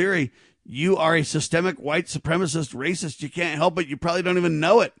race theory, you are a systemic white supremacist racist. You can't help it. You probably don't even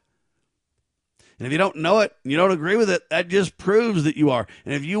know it. And if you don't know it, and you don't agree with it, that just proves that you are.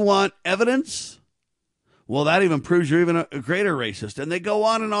 And if you want evidence, well, that even proves you're even a greater racist. And they go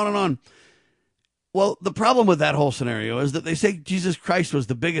on and on and on. Well, the problem with that whole scenario is that they say Jesus Christ was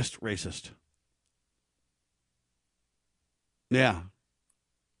the biggest racist. Yeah.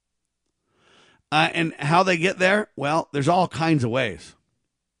 And how they get there? Well, there's all kinds of ways.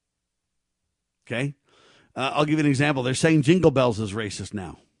 Okay? I'll give you an example. They're saying Jingle Bells is racist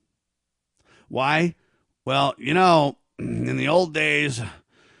now. Why? Well, you know, in the old days,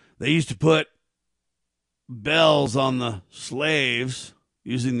 they used to put bells on the slaves,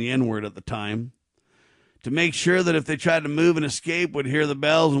 using the N-word at the time, to make sure that if they tried to move and escape, we'd hear the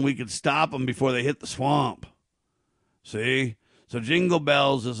bells and we could stop them before they hit the swamp. See? So Jingle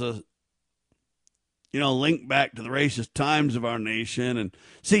Bells is a link back to the racist times of our nation. And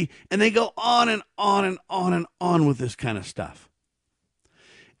see, and they go on and on and on and on with this kind of stuff.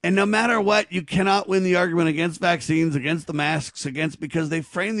 And no matter what, you cannot win the argument against vaccines, against the masks, because they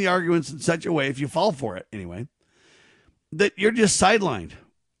frame the arguments in such a way, if you fall for it anyway, that you're just sidelined.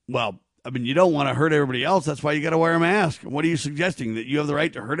 Well, I mean, you don't want to hurt everybody else. That's why you got to wear a mask. What are you suggesting? That you have the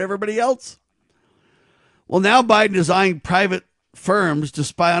right to hurt everybody else? Well, now Biden is eyeing private firms to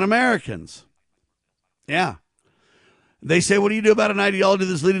spy on Americans. Yeah. They say, what do you do about an ideology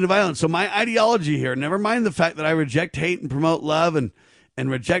that's leading to violence? So my ideology here, never mind the fact that I reject hate and promote love and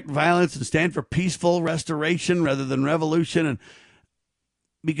reject violence and stand for peaceful restoration rather than revolution. And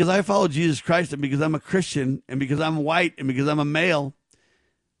because I follow Jesus Christ and because I'm a Christian and because I'm white and because I'm a male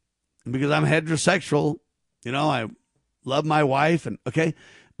and because I'm heterosexual, I love my wife and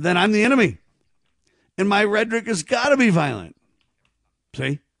then I'm the enemy. And my rhetoric has got to be violent.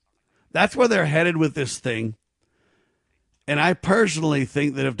 See? That's where they're headed with this thing. And I personally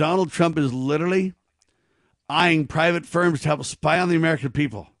think that if Donald Trump is literally eyeing private firms to help spy on the American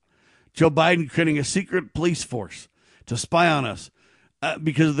people, Joe Biden creating a secret police force to spy on us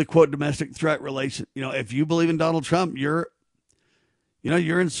because of the, quote, domestic threat relation. If you believe in Donald Trump, you're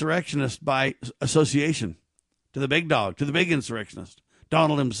insurrectionist by association to the big dog, to the big insurrectionist,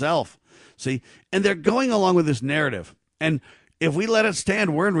 Donald himself. See, and they're going along with this narrative. And if we let it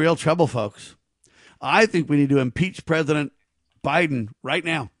stand, we're in real trouble, folks. I think we need to impeach President Biden right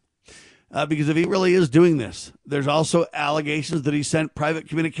now. Because if he really is doing this, there's also allegations that he sent private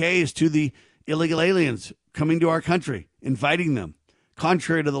communiques to the illegal aliens coming to our country, inviting them,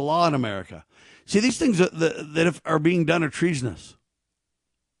 contrary to the law in America. See, these things that are being done are treasonous.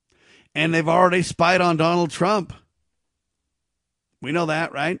 And they've already spied on Donald Trump. We know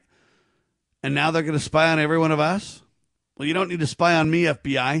that, right? And now they're going to spy on every one of us? Well, you don't need to spy on me,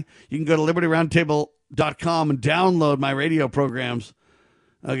 FBI. You can go to LibertyRoundtable.com and download my radio programs.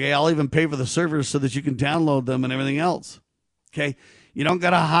 Okay, I'll even pay for the servers so that you can download them and everything else. Okay, you don't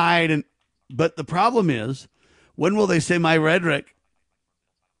got to hide. But the problem is, when will they say my rhetoric?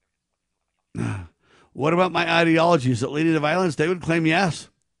 What about my ideology? Is it leading to violence? They would claim yes.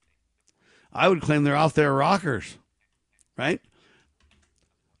 I would claim they're off their rockers, right?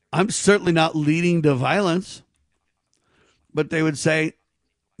 I'm certainly not leading to violence. But they would say,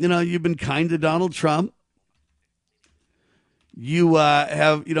 you've been kind to Donald Trump. You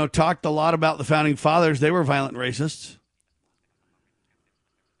have, talked a lot about the founding fathers. They were violent racists.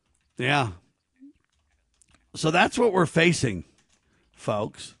 Yeah. So that's what we're facing,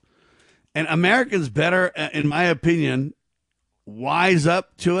 folks. And Americans better, in my opinion, wise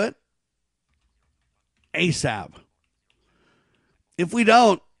up to it ASAP. If we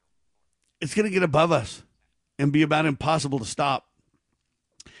don't, it's going to get above us and be about impossible to stop.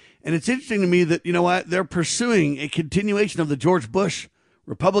 And it's interesting to me that, you know what, they're pursuing a continuation of the George Bush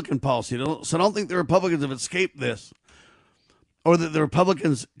Republican policy. So I don't think the Republicans have escaped this, or that the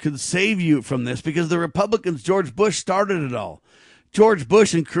Republicans could save you from this, because the Republicans, George Bush started it all. George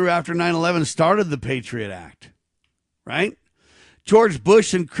Bush and crew after 9/11 started the Patriot Act, right? George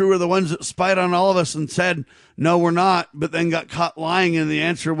Bush and crew are the ones that spied on all of us and said, no, we're not, but then got caught lying, and the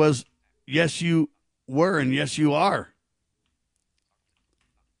answer was, yes, you were, and yes, you are.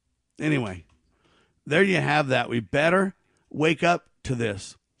 Anyway, there you have that. We better wake up to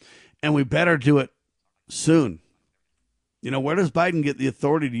this, and we better do it soon. You know, where does Biden get the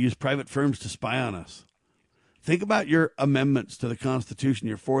authority to use private firms to spy on us? Think about your amendments to the Constitution,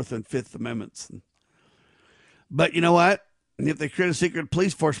 your 4th and 5th Amendments. But you know what? If they create a secret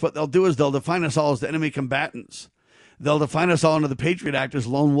police force, what they'll do is they'll define us all as the enemy combatants. They'll define us all under the Patriot Act as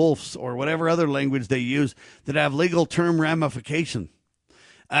lone wolves, or whatever other language they use that have legal term ramification.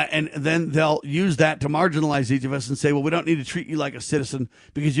 And then they'll use that to marginalize each of us and say, well, we don't need to treat you like a citizen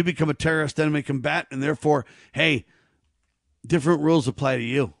because you become a terrorist enemy combatant, and therefore, hey, different rules apply to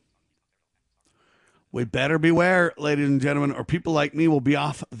you. We better beware, ladies and gentlemen, or people like me will be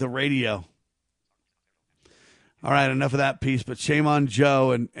off the radio. All right, enough of that piece, but shame on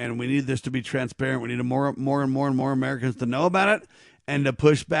Joe, and we need this to be transparent. We need more and more Americans to know about it and to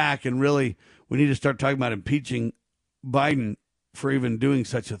push back, and really, we need to start talking about impeaching Biden for even doing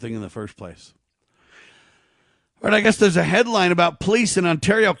such a thing in the first place. All right, I guess there's a headline about police in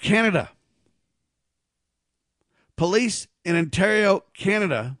Ontario, Canada. Police in Ontario,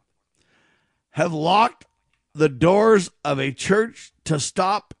 Canada have locked the doors of a church to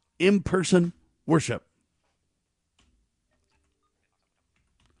stop in-person worship.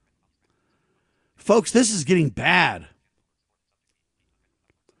 Folks, this is getting bad.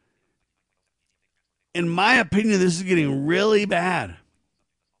 In my opinion, this is getting really bad.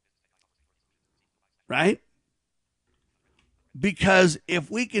 Right? Because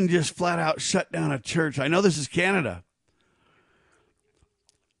if we can just flat out shut down a church, I know this is Canada,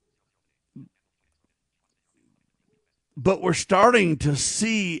 but we're starting to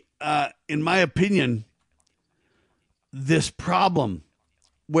see, in my opinion, this problem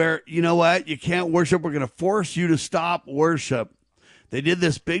where, you know what, you can't worship. We're going to force you to stop worship. They did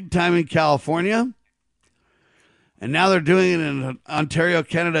this big time in California, and now they're doing it in Ontario,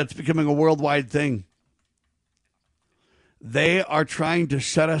 Canada. It's becoming a worldwide thing. They are trying to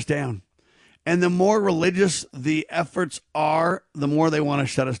shut us down. And the more religious the efforts are, the more they want to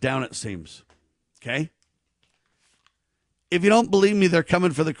shut us down, it seems. Okay? If you don't believe me, they're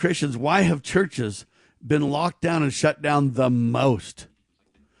coming for the Christians. Why have churches been locked down and shut down the most?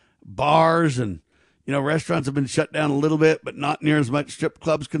 Bars and, restaurants have been shut down a little bit, but not near as much. Strip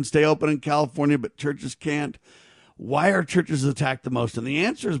clubs can stay open in California, but churches can't. Why are churches attacked the most? And the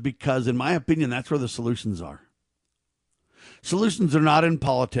answer is because, in my opinion, that's where the solutions are. Solutions are not in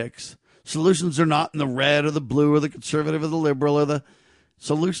politics. Solutions are not in the red or the blue or the conservative or the liberal or the...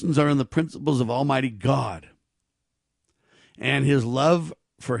 Solutions are in the principles of Almighty God and his love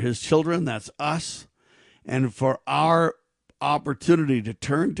for his children, that's us, and for our opportunity to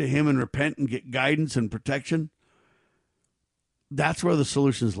turn to him and repent and get guidance and protection. That's where the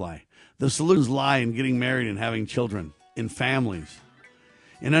solutions lie. The solutions lie in getting married and having children, in families,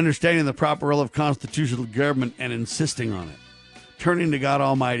 in understanding the proper role of constitutional government and insisting on it, turning to God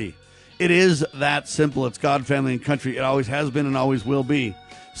Almighty. It is that simple. It's God, family, and country. It always has been and always will be.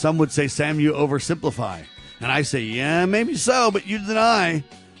 Some would say, Sam, you oversimplify. And I say, yeah, maybe so, but you deny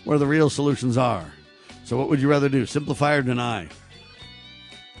where the real solutions are. So what would you rather do, simplify or deny?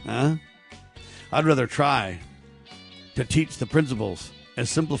 Huh? I'd rather try to teach the principles, as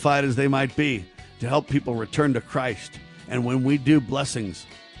simplified as they might be, to help people return to Christ. And when we do, blessings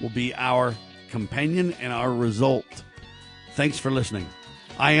will be our companion and our result. Thanks for listening.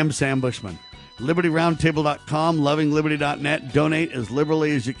 I am Sam Bushman. LibertyRoundtable.com, LovingLiberty.net. Donate as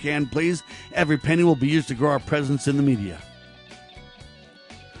liberally as you can, please. Every penny will be used to grow our presence in the media.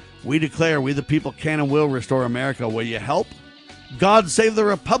 We declare we the people can and will restore America. Will you help? God save the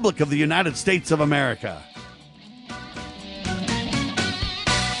Republic of the United States of America.